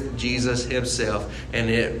with Jesus himself. And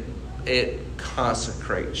it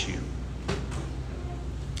consecrates you.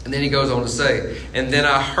 And then he goes on to say, and then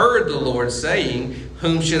I heard the Lord saying,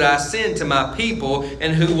 whom should I send to my people,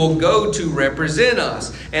 and who will go to represent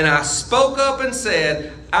us? And I spoke up and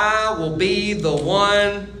said, I will be the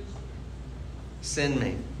one. Send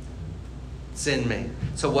me. Send me.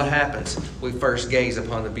 So what happens? We first gaze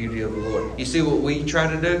upon the beauty of the Lord. You see what we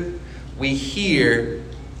try to do? We hear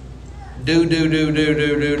do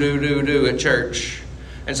at church.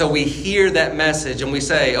 And so we hear that message and we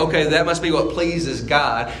say, okay, that must be what pleases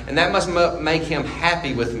God. And that must make him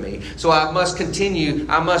happy with me. So I must continue.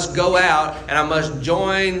 I must go out and I must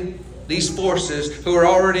join these forces who are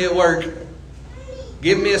already at work.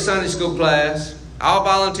 Give me a Sunday school class. I'll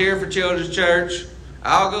volunteer for children's church.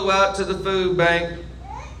 I'll go out to the food bank.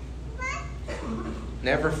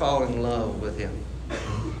 Never fall in love with him.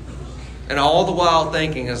 And all the while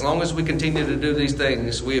thinking, as long as we continue to do these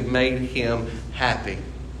things, we have made him happy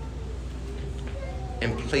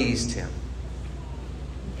and pleased him.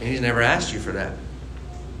 And he's never asked you for that.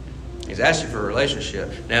 He's asked you for a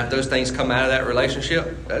relationship. Now, if those things come out of that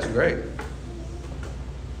relationship, that's great.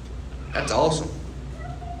 That's awesome.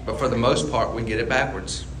 But for the most part, we get it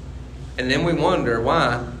backwards. And then we wonder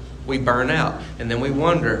why we burn out. And then we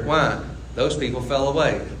wonder why those people fell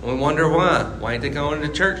away. And we wonder why. Why ain't they going to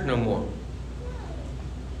church no more?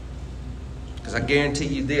 Because I guarantee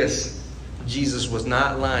you this. Jesus was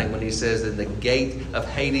not lying when he says that the gate of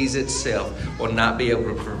Hades itself will not be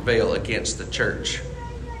able to prevail against the church.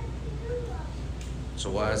 So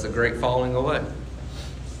why is the great falling away?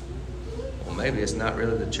 Well, maybe it's not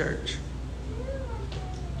really the church.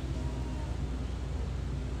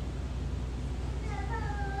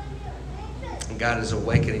 And God is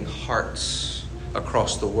awakening hearts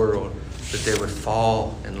across the world that they would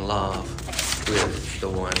fall in love with the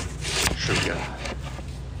one true God.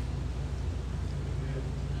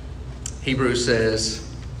 Hebrews says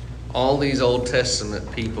all these Old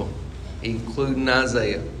Testament people, including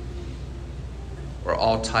Isaiah, were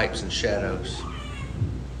all types and shadows.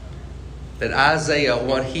 That Isaiah,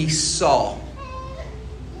 what he saw,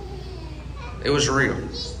 it was real.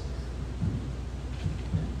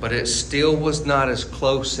 But it still was not as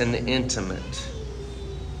close and intimate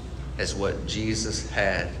as what Jesus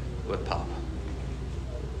had with Papa.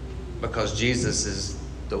 Because Jesus is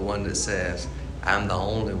the one that says, I'm the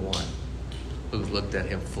only one who's looked at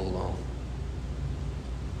him full on.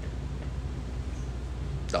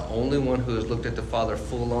 The only one who has looked at the Father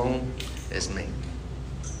full on is me.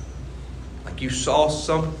 Like you saw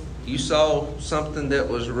something that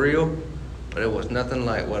was real, but it was nothing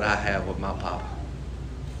like what I have with my Papa.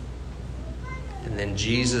 And then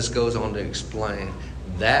Jesus goes on to explain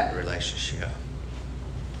that relationship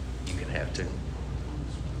you can have too.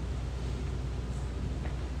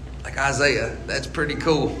 Like Isaiah, that's pretty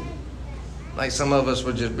cool. Like some of us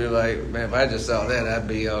would just be like, man, if I just saw that, I'd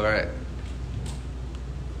be all right.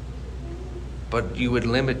 But you would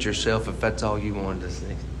limit yourself if that's all you wanted to see.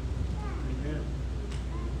 Amen.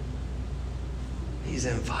 He's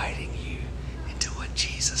inviting you into what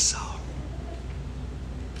Jesus saw.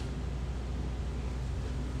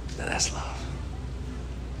 Now that's love.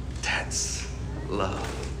 That's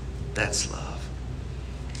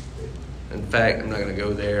fact, I'm not going to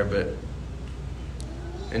go there, but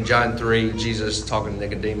in John 3, Jesus is talking to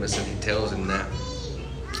Nicodemus, and he tells him that.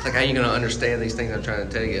 Like, how are you going to understand these things I'm trying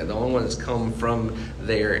to tell you? The only one that's come from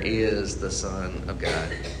there is the Son of God.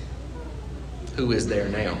 Who is there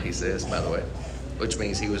now, he says, by the way. Which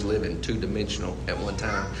means he was living two-dimensional at one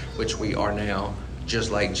time, which we are now, just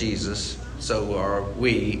like Jesus. So are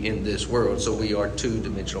we in this world. So we are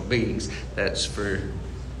two-dimensional beings. That's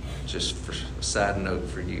just for a side note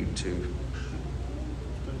for you to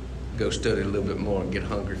go study a little bit more and get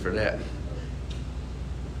hungry for that.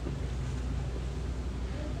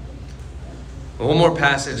 One more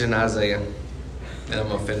passage in Isaiah, and I'm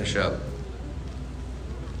going to finish up.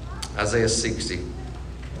 Isaiah 60.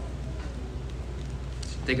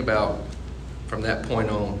 Think about from that point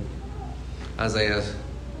on, Isaiah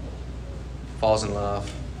falls in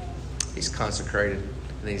love. He's consecrated,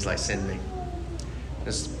 and then he's like, send me.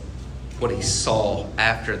 This is what he saw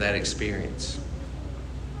after that experience.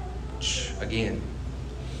 Again,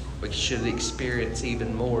 we should experience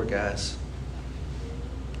even more, guys.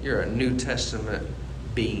 You're a New Testament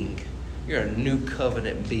being. You're a new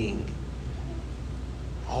covenant being.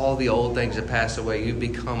 All the old things have passed away. You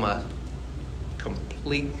become a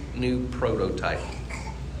complete new prototype.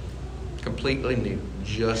 Completely new,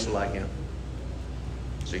 just like him.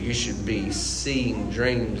 So you should be seeing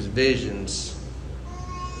dreams, visions.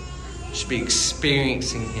 You should be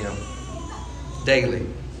experiencing him daily.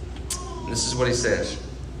 This is what he says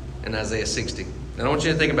in Isaiah 60. And I want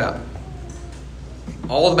you to think about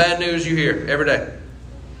all the bad news you hear every day.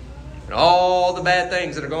 And all the bad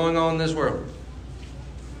things that are going on in this world.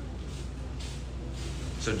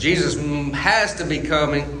 So Jesus has to be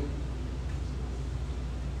coming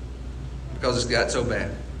because it's got so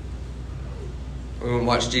bad. We went and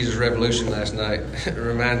watched Jesus Revolution last night. It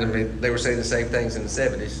reminded me, they were saying the same things in the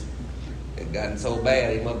 70s. It gotten so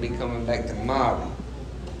bad, he must be coming back tomorrow.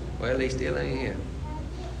 Well, he still ain't here.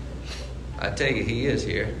 I tell you, he is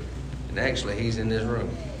here. And actually, he's in this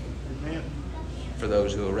room. Amen. For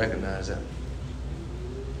those who will recognize that.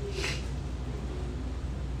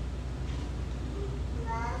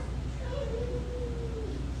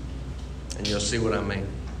 And you'll see what I mean.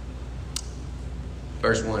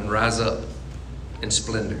 Verse 1, rise up in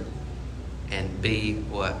splendor and be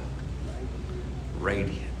what?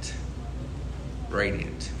 Radiant.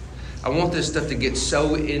 Radiant. I want this stuff to get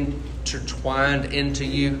so intertwined into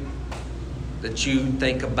you that you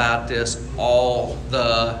think about this all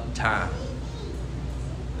the time.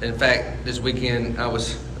 In fact, this weekend, I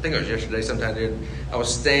think it was yesterday sometime, dude, I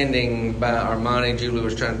was standing by Armani. Julie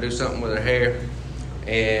was trying to do something with her hair,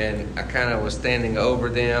 and I kind of was standing over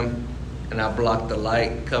them, and I blocked the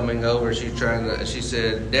light coming over. She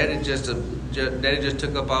said, Daddy just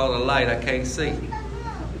took up all the light. I can't see.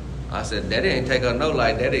 I said, Daddy ain't take up no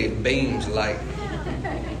light. Daddy beams light.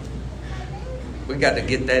 We got to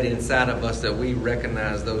get that inside of us, that we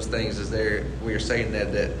recognize those things as there. We are saying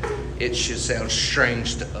that it should sound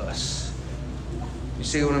strange to us. You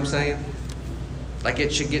see what I'm saying? Like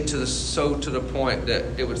it should get to the point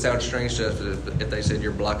that it would sound strange to us if they said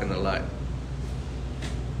you're blocking the light.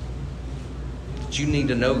 But you need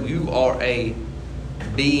to know you are a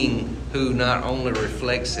being who not only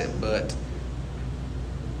reflects it, but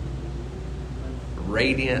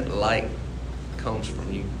radiant light comes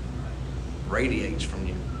from you. Radiates from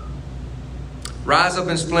you. Rise up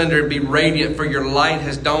in splendor and be radiant, for your light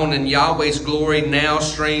has dawned, and Yahweh's glory now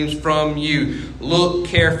streams from you. Look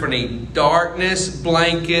carefully. Darkness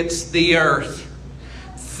blankets the earth.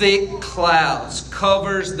 Thick clouds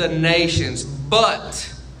covers the nations.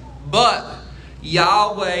 But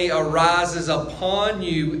Yahweh arises upon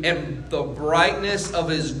you, and the brightness of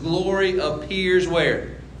his glory appears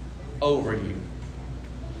where? Over you.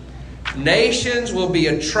 Nations will be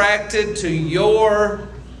attracted to your,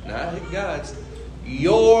 not God's,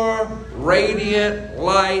 your radiant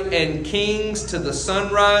light, and kings to the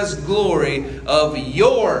sunrise glory of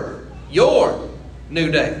your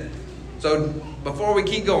new day. So before we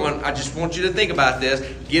keep going, I just want you to think about this.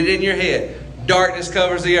 Get it in your head. Darkness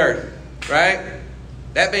covers the earth, right?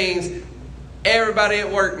 That means everybody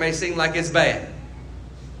at work may seem like it's bad.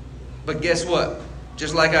 But guess what?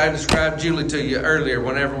 Just like I described Julie to you earlier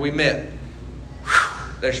whenever we met,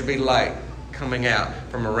 there should be light coming out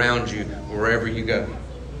from around you wherever you go.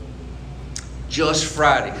 Just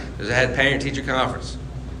Friday, because I had parent-teacher conference.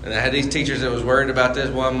 And I had these teachers that was worried about this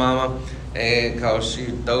one mama, and because she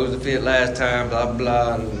throws the fit last time, blah,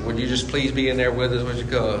 blah, and would you just please be in there with us when she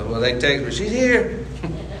comes? Well, they text me, she's here.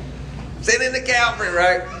 Sitting in the Calvary,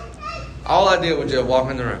 right? All I did was just walk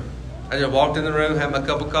in the room. I just walked in the room, had my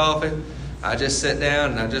cup of coffee, I just sat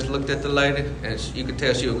down and I just looked at the lady, and you could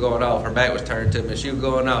tell she was going off. Her back was turned to me. She was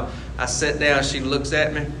going off. I sat down. She looks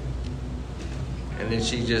at me, and then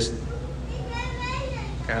she just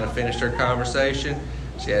kind of finished her conversation.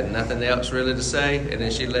 She had nothing else really to say, and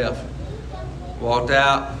then she left. Walked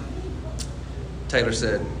out. Taylor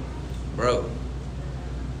said, "Bro,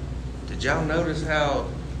 did y'all notice how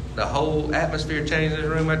the whole atmosphere changed in the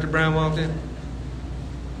room after Brown walked in?"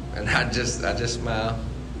 And I just smiled.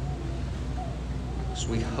 So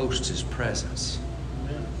we host his presence.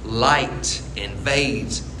 Light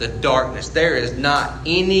invades the darkness. There is not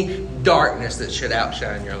any darkness that should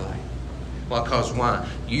outshine your light. Well, because why?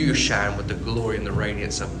 You shine with the glory and the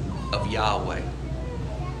radiance of Yahweh.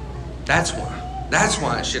 That's why. That's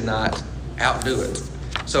why it should not outdo it.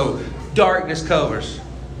 So darkness covers,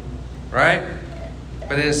 right?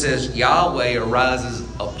 But then it says Yahweh arises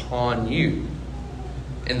upon you,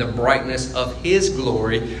 and the brightness of His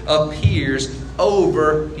glory appears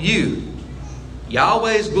over you.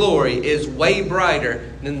 Yahweh's glory is way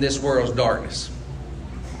brighter than this world's darkness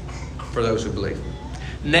for those who believe.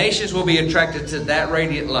 Nations will be attracted to that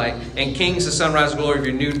radiant light, and kings the sunrise glory of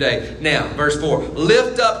your new day. Now, verse 4.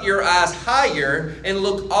 Lift up your eyes higher and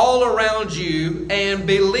look all around you and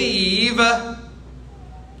believe. You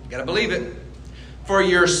got to believe it. For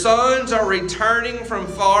your sons are returning from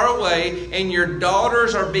far away, and your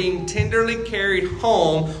daughters are being tenderly carried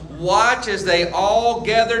home. Watch as they all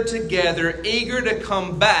gather together, eager to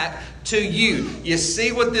come back to you. You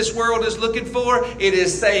see what this world is looking for? It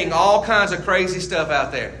is saying all kinds of crazy stuff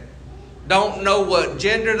out there. Don't know what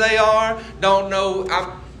gender they are. Don't know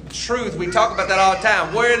truth. We talk about that all the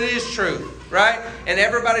time. Where it is truth, right? And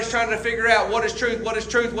everybody's trying to figure out what is truth, what is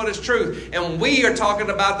truth, what is truth. And we are talking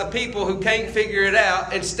about the people who can't figure it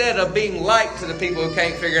out instead of being light to the people who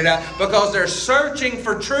can't figure it out, because they're searching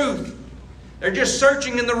for truth. They're just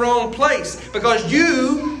searching in the wrong place, because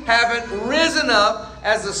you haven't risen up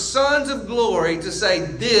as the sons of glory to say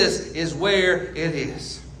this is where it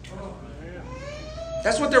is.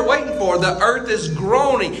 That's what they're waiting for. The earth is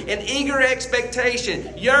groaning in eager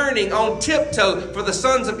expectation, yearning on tiptoe for the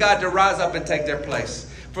sons of God to rise up and take their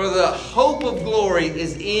place. For the hope of glory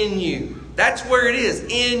is in you. That's where it is,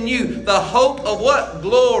 in you. The hope of what?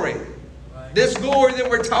 Glory. This glory that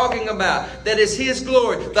we're talking about, that is His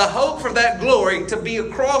glory. The hope for that glory to be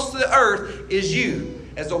across the earth is you.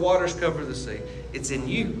 As the waters cover the sea, it's in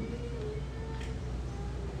you.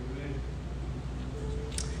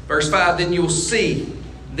 Verse 5, then you will see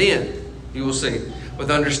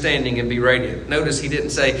with understanding and be radiant. Notice he didn't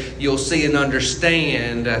say you'll see and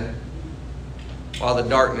understand while the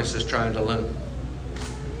darkness is trying to loom.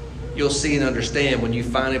 You'll see and understand when you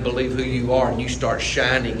finally believe who you are and you start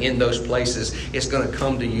shining in those places. It's going to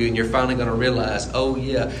come to you, and you're finally going to realize, oh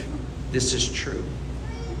yeah, this is true.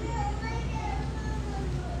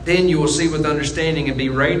 Then you will see with understanding and be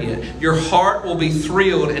radiant. Your heart will be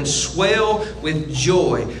thrilled and swell with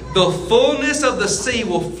joy. The fullness of the sea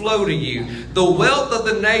will flow to you. The wealth of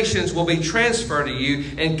the nations will be transferred to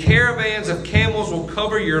you, and caravans of camels will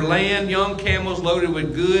cover your land, young camels loaded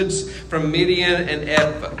with goods from Midian and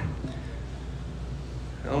Ephah.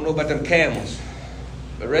 I don't know about them camels.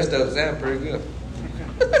 The rest of it sound pretty good.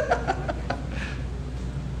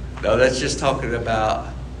 No, that's just talking about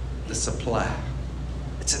the supply.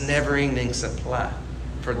 It's a never-ending supply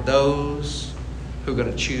for those who are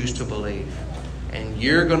going to choose to believe. And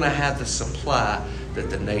you're going to have the supply that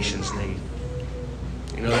the nations need.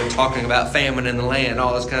 You know, they're talking about famine in the land,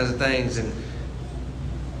 all those kinds of things. And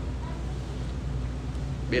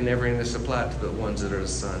be a never-ending supply to the ones that are the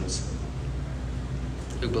sons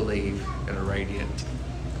who believe and are radiant.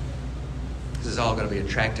 This is all going to be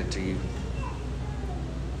attracted to you.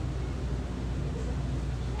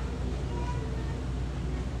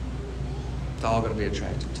 It's all going to be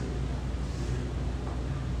attracted to.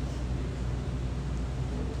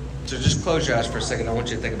 So just close your eyes for a second. I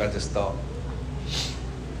want you to think about this thought.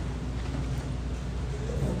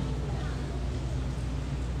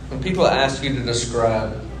 When people ask you to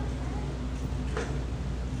describe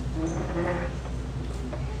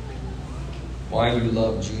why you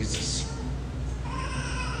love Jesus,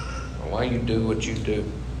 or why you do what you do,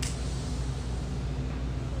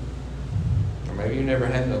 or maybe you never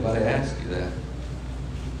had nobody ask you that.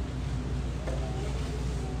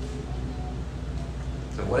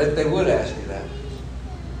 So what if they would ask you that?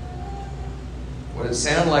 Would it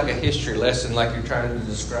sound like a history lesson, like you're trying to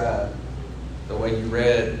describe the way you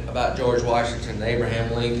read about George Washington and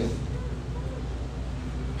Abraham Lincoln?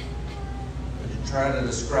 Would you try to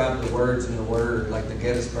describe the words in the Word like the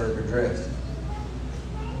Gettysburg Address?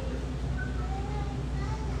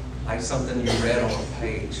 Like something you read on a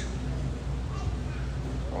page?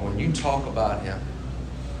 Or when you talk about Him,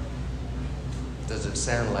 does it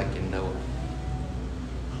sound like you know Him?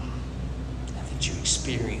 And that you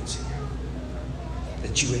experience Him?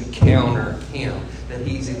 That you encounter Him? That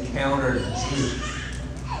He's encountered you?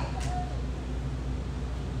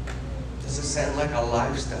 Does it sound like a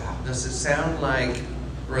lifestyle? Does it sound like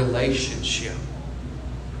relationship?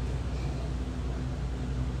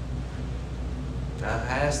 I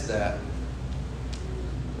asked that.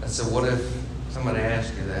 I said, what if somebody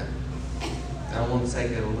asked you that? And I want to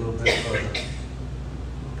take it a little bit further.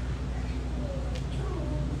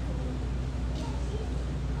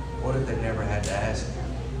 What if they never had to ask you?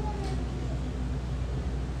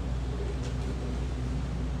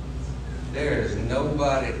 There is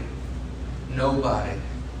nobody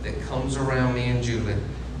that comes around me and Julie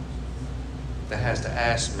that has to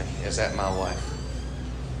ask me, is that my wife?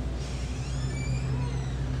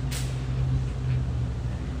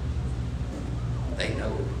 They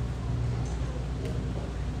know it.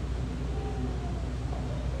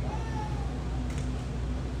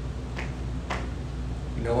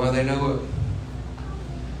 You know why they know it?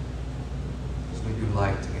 Because we do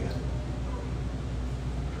life together.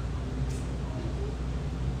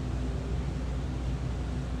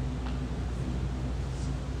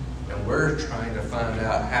 And we're trying to find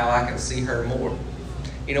out how I can see her more.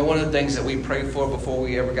 You know, one of the things that we prayed for before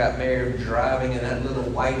we ever got married, driving in that little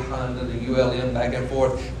white Honda, the ULM, back and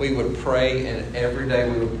forth, we would pray, and every day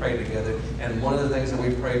we would pray together. And one of the things that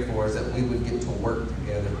we prayed for is that we would get to work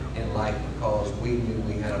together in life because we knew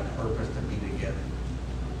we had a purpose to be together.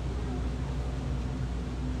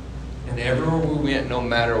 And everywhere we went, no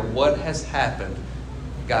matter what has happened,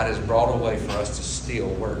 God has brought a way for us to still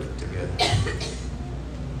work together.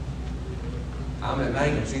 I'm at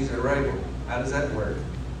Mangum, she's at Rabel. How does that work?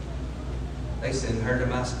 They send her to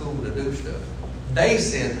my school to do stuff. They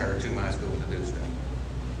send her to my school to do stuff.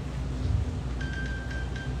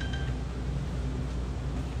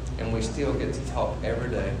 And we still get to talk every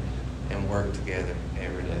day and work together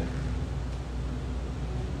every day.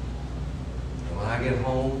 And when I get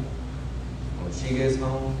home, when she gets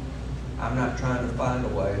home, I'm not trying to find a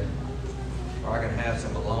way where I can have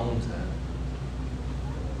some alone time.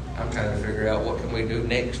 I'm trying to figure out what can we do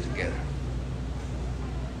next together.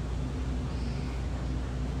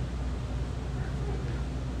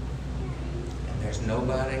 There's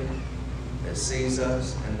nobody that sees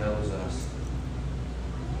us and knows us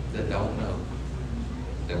that don't know,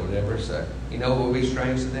 that would ever say. You know what would be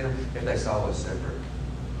strange to them? If they saw us separate.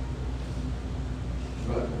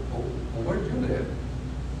 But, well, where'd you live?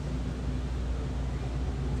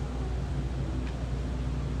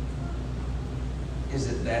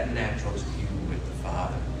 Is it that natural to you with the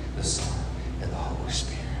Father, the Son, and the Holy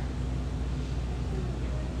Spirit?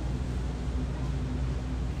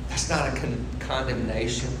 That's not a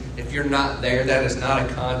condemnation. If you're not there, that is not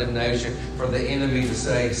a condemnation for the enemy to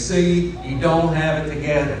say, see, you don't have it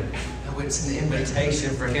together. No, it's an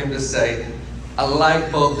invitation for him to say, a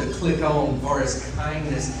light bulb to click on for His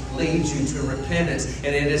kindness leads you to repentance.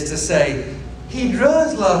 And it is to say, He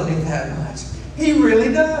does love me that much. He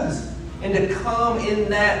really does. And to come in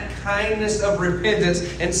that kindness of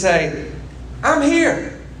repentance and say, I'm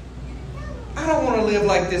here. I don't want to live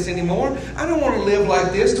like this anymore. I don't want to live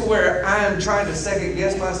like this to where I am trying to second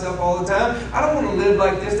guess myself all the time. I don't want to live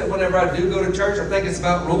like this that whenever I do go to church, I think it's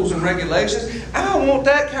about rules and regulations. I don't want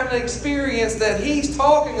that kind of experience that He's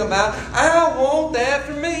talking about. I want that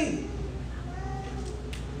for me.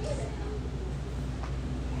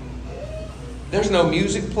 There's no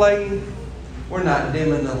music playing. We're not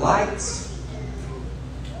dimming the lights.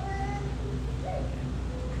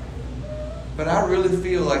 But I really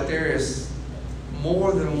feel like there is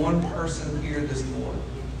more than one person here this morning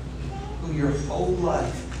who your whole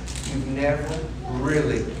life you've never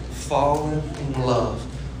really fallen in love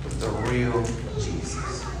with the real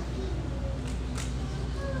Jesus.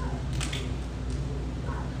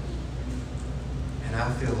 And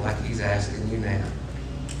I feel like He's asking you now,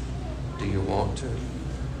 do you want to?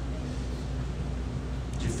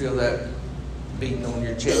 Do you feel that beating on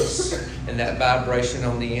your chest and that vibration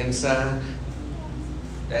on the inside?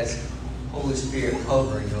 That's Holy Spirit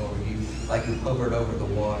hovering over you like you hovered over the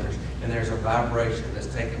waters. And there's a vibration that's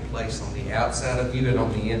taking place on the outside of you and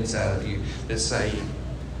on the inside of you that's saying,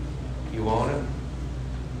 you want it?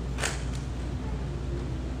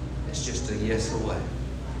 It's just a yes away.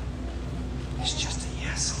 It's just a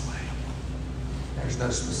yes away. There's no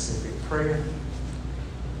specific prayer.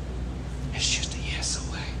 It's just a yes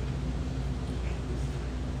away.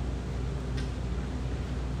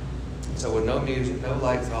 So with no music, no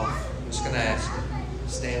lights off, I'm just going to ask you,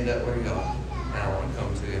 stand up where you are. And I want to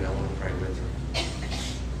come to you and I want to pray with you.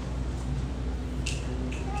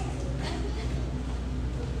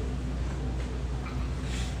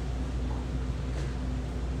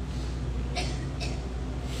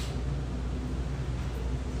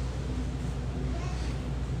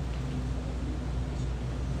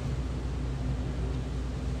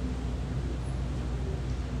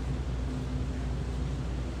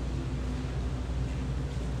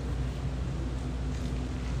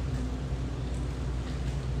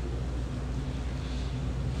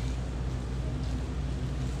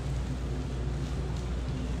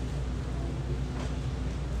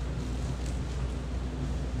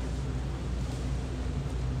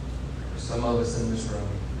 some of us in this room.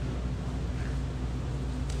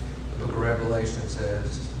 The book of Revelation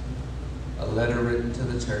says, a letter written to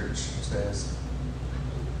the church says,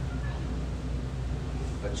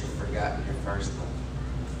 but you've forgotten your first love.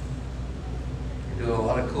 You're doing a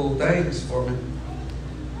lot of cool things for me,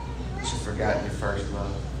 but you've forgotten your first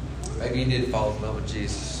love. Maybe you did fall in love with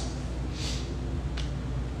Jesus.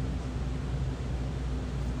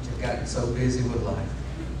 You've gotten so busy with life.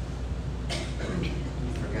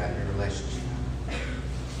 You've forgotten your relationship.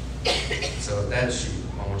 So if that's you,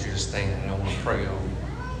 I want you to stand and I want to pray over you.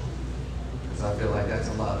 Because I feel like that's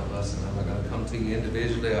a lot of us, and I'm not going to come to you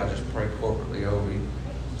individually. I'll just pray corporately over you.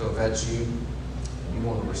 So if that's you, you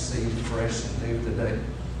want to receive fresh and new today,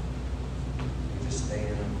 you just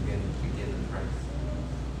stand and begin to pray.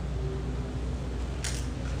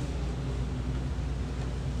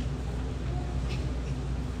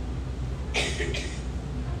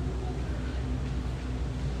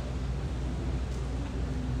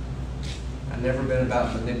 I've never been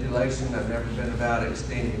about manipulation. I've never been about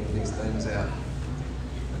extending these things out.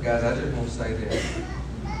 But guys, I just want to say this.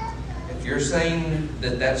 If you're saying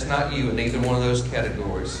that that's not you in either one of those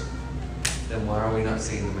categories, then why are we not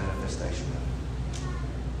seeing the manifestation of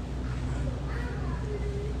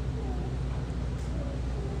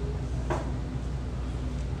it?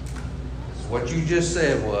 What you just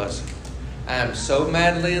said was, I am so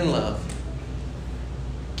madly in love.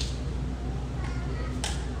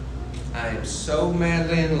 I am so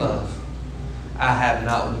madly in love. I have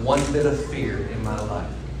not one bit of fear in my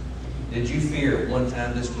life. Did you fear at one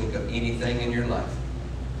time this week of anything in your life?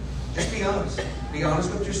 Just be honest. Be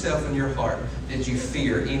honest with yourself and your heart. Did you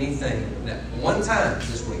fear anything at one time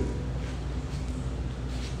this week?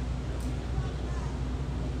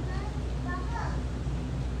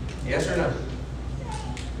 Yes or no?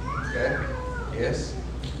 Okay. Yes.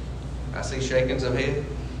 I see shakings of head.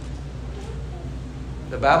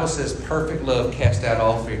 The Bible says perfect love casts out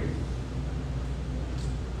all fear.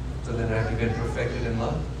 So then have you been perfected in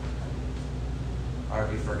love? Or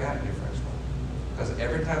have you forgotten your first love? Because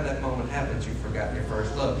every time that moment happens, you've forgotten your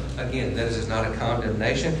first love. Again, this is not a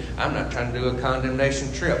condemnation. I'm not trying to do a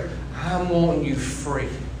condemnation trip. I'm wanting you free.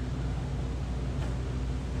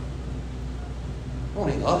 I'm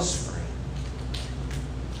wanting us free.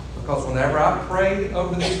 Because whenever I pray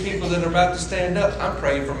over these people that are about to stand up, I'm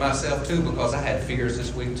praying for myself too, because I had fears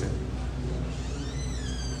this week too.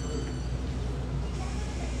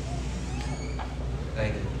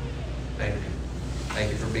 Thank you. Thank you.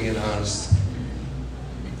 Thank you for being honest.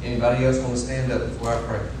 Anybody else want to stand up before I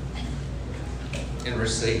pray and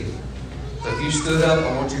receive? So if you stood up,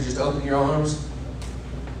 I want you to just open your arms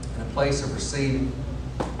in a place of receiving.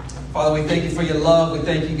 Father, we thank you for your love. We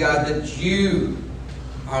thank you, God, that you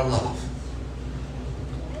are love.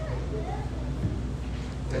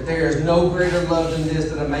 That there is no greater love than this,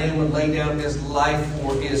 that a man would lay down his life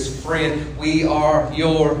for his friend. We are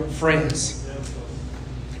your friends.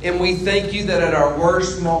 And we thank you that at our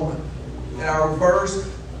worst moment, at our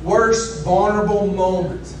worst vulnerable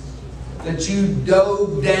moment, that you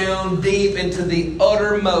dove down deep into the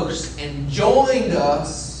uttermost and joined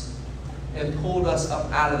us and pulled us up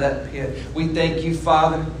out of that pit. We thank you,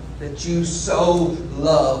 Father, that you so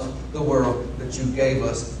love the world that you gave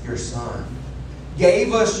us your Son.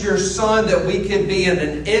 Gave us your Son that we could be in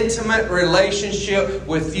an intimate relationship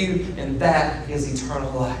with you, and that is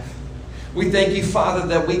eternal life. We thank you, Father,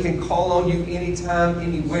 that we can call on you anytime,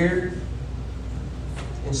 anywhere.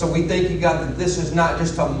 And so we thank you, God, that this is not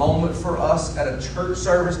just a moment for us at a church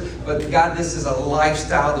service, but God, this is a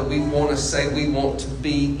lifestyle that we want to say we want to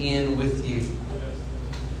be in with you.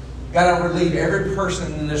 God, I relieve every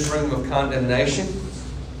person in this room of condemnation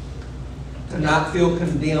to not feel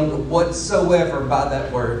condemned whatsoever by that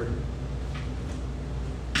word.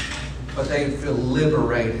 But they feel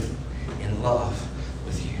liberated in love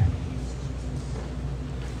with you.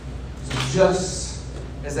 So just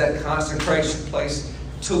as that consecration place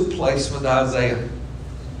took place with Isaiah,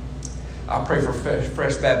 I pray for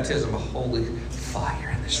fresh baptism of holy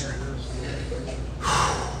fire in this room.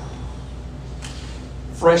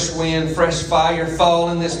 Fresh wind, fresh fire fall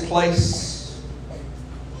in this place.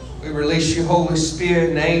 We release you, Holy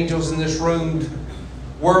Spirit, and angels in this room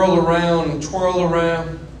whirl around and twirl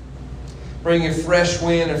around. Bring a fresh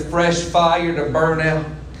wind and fresh fire to burn out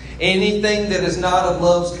anything that is not of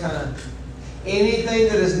love's kind. Anything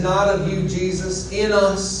that is not of you, Jesus, in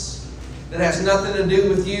us, that has nothing to do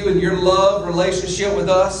with you and your love relationship with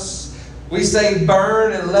us. We say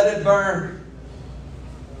burn and let it burn.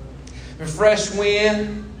 A fresh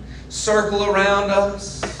wind, circle around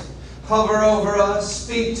us, hover over us,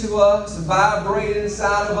 speak to us, vibrate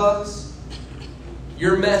inside of us.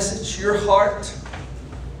 your message, your heart.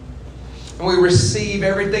 And we receive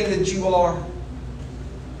everything that you are.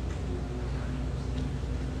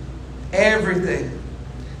 Everything.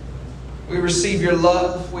 We receive your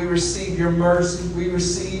love. We receive your mercy. We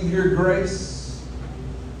receive your grace.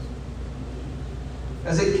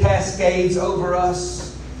 As it cascades over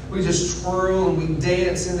us, we just twirl and we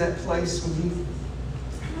dance in that place with you.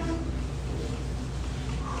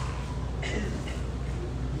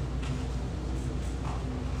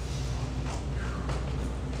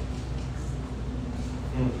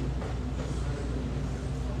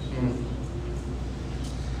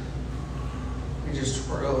 We just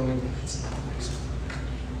twirl and we dance in that place.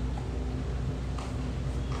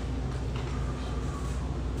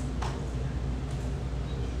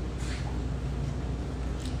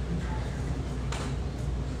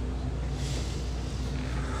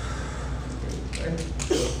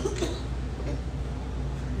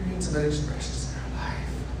 Your intimate expressions in our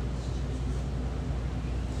life.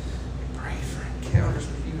 We pray for encounters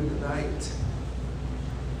with you tonight.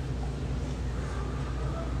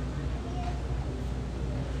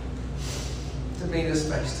 To meet us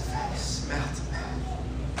face to face, mouth to mouth.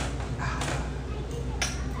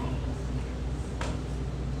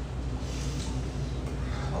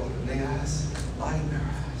 Open the eyes, lighten our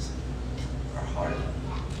eyes, our heart,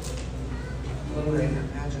 illuminate our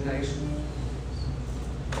imagination.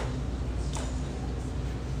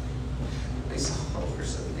 These hunger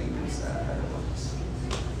so deep inside of us.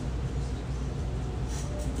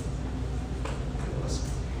 Fill us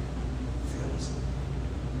with you. Fill us with you.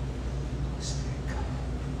 Holy Spirit, come.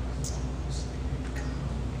 Holy Spirit, come.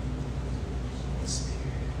 Holy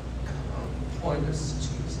Spirit, come. Point us to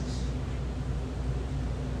Jesus.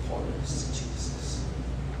 Point us to Jesus.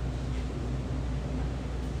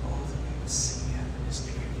 Oh, that we would see Him in His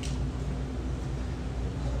beauty.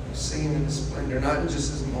 We see Him in His splendor, not in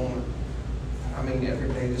just His moment. I mean, every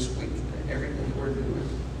day this week, everything that we're doing,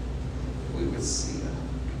 we would see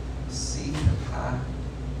Him high.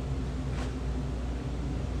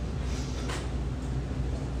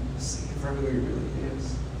 See Him for who He really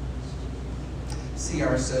is. See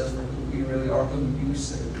ourselves for who we really are, who you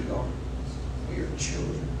said we are. We are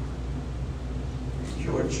children.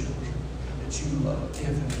 Your children that you love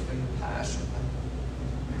infinitely and passionately.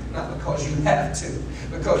 Not because you have to,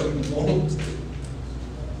 because you want to.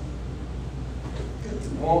 Because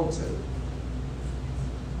you want to.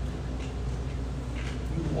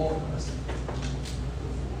 You want us.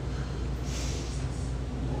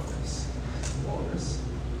 You want us. You want us.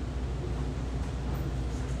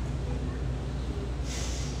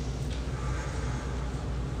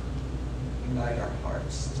 Unite our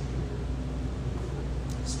hearts to you.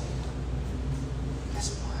 This one. This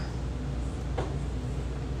one.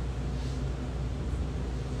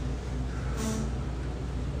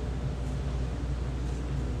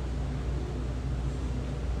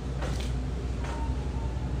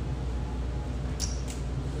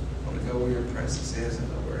 I want to go where your presence is and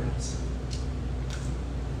nowhere else.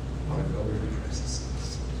 I want to go where your presence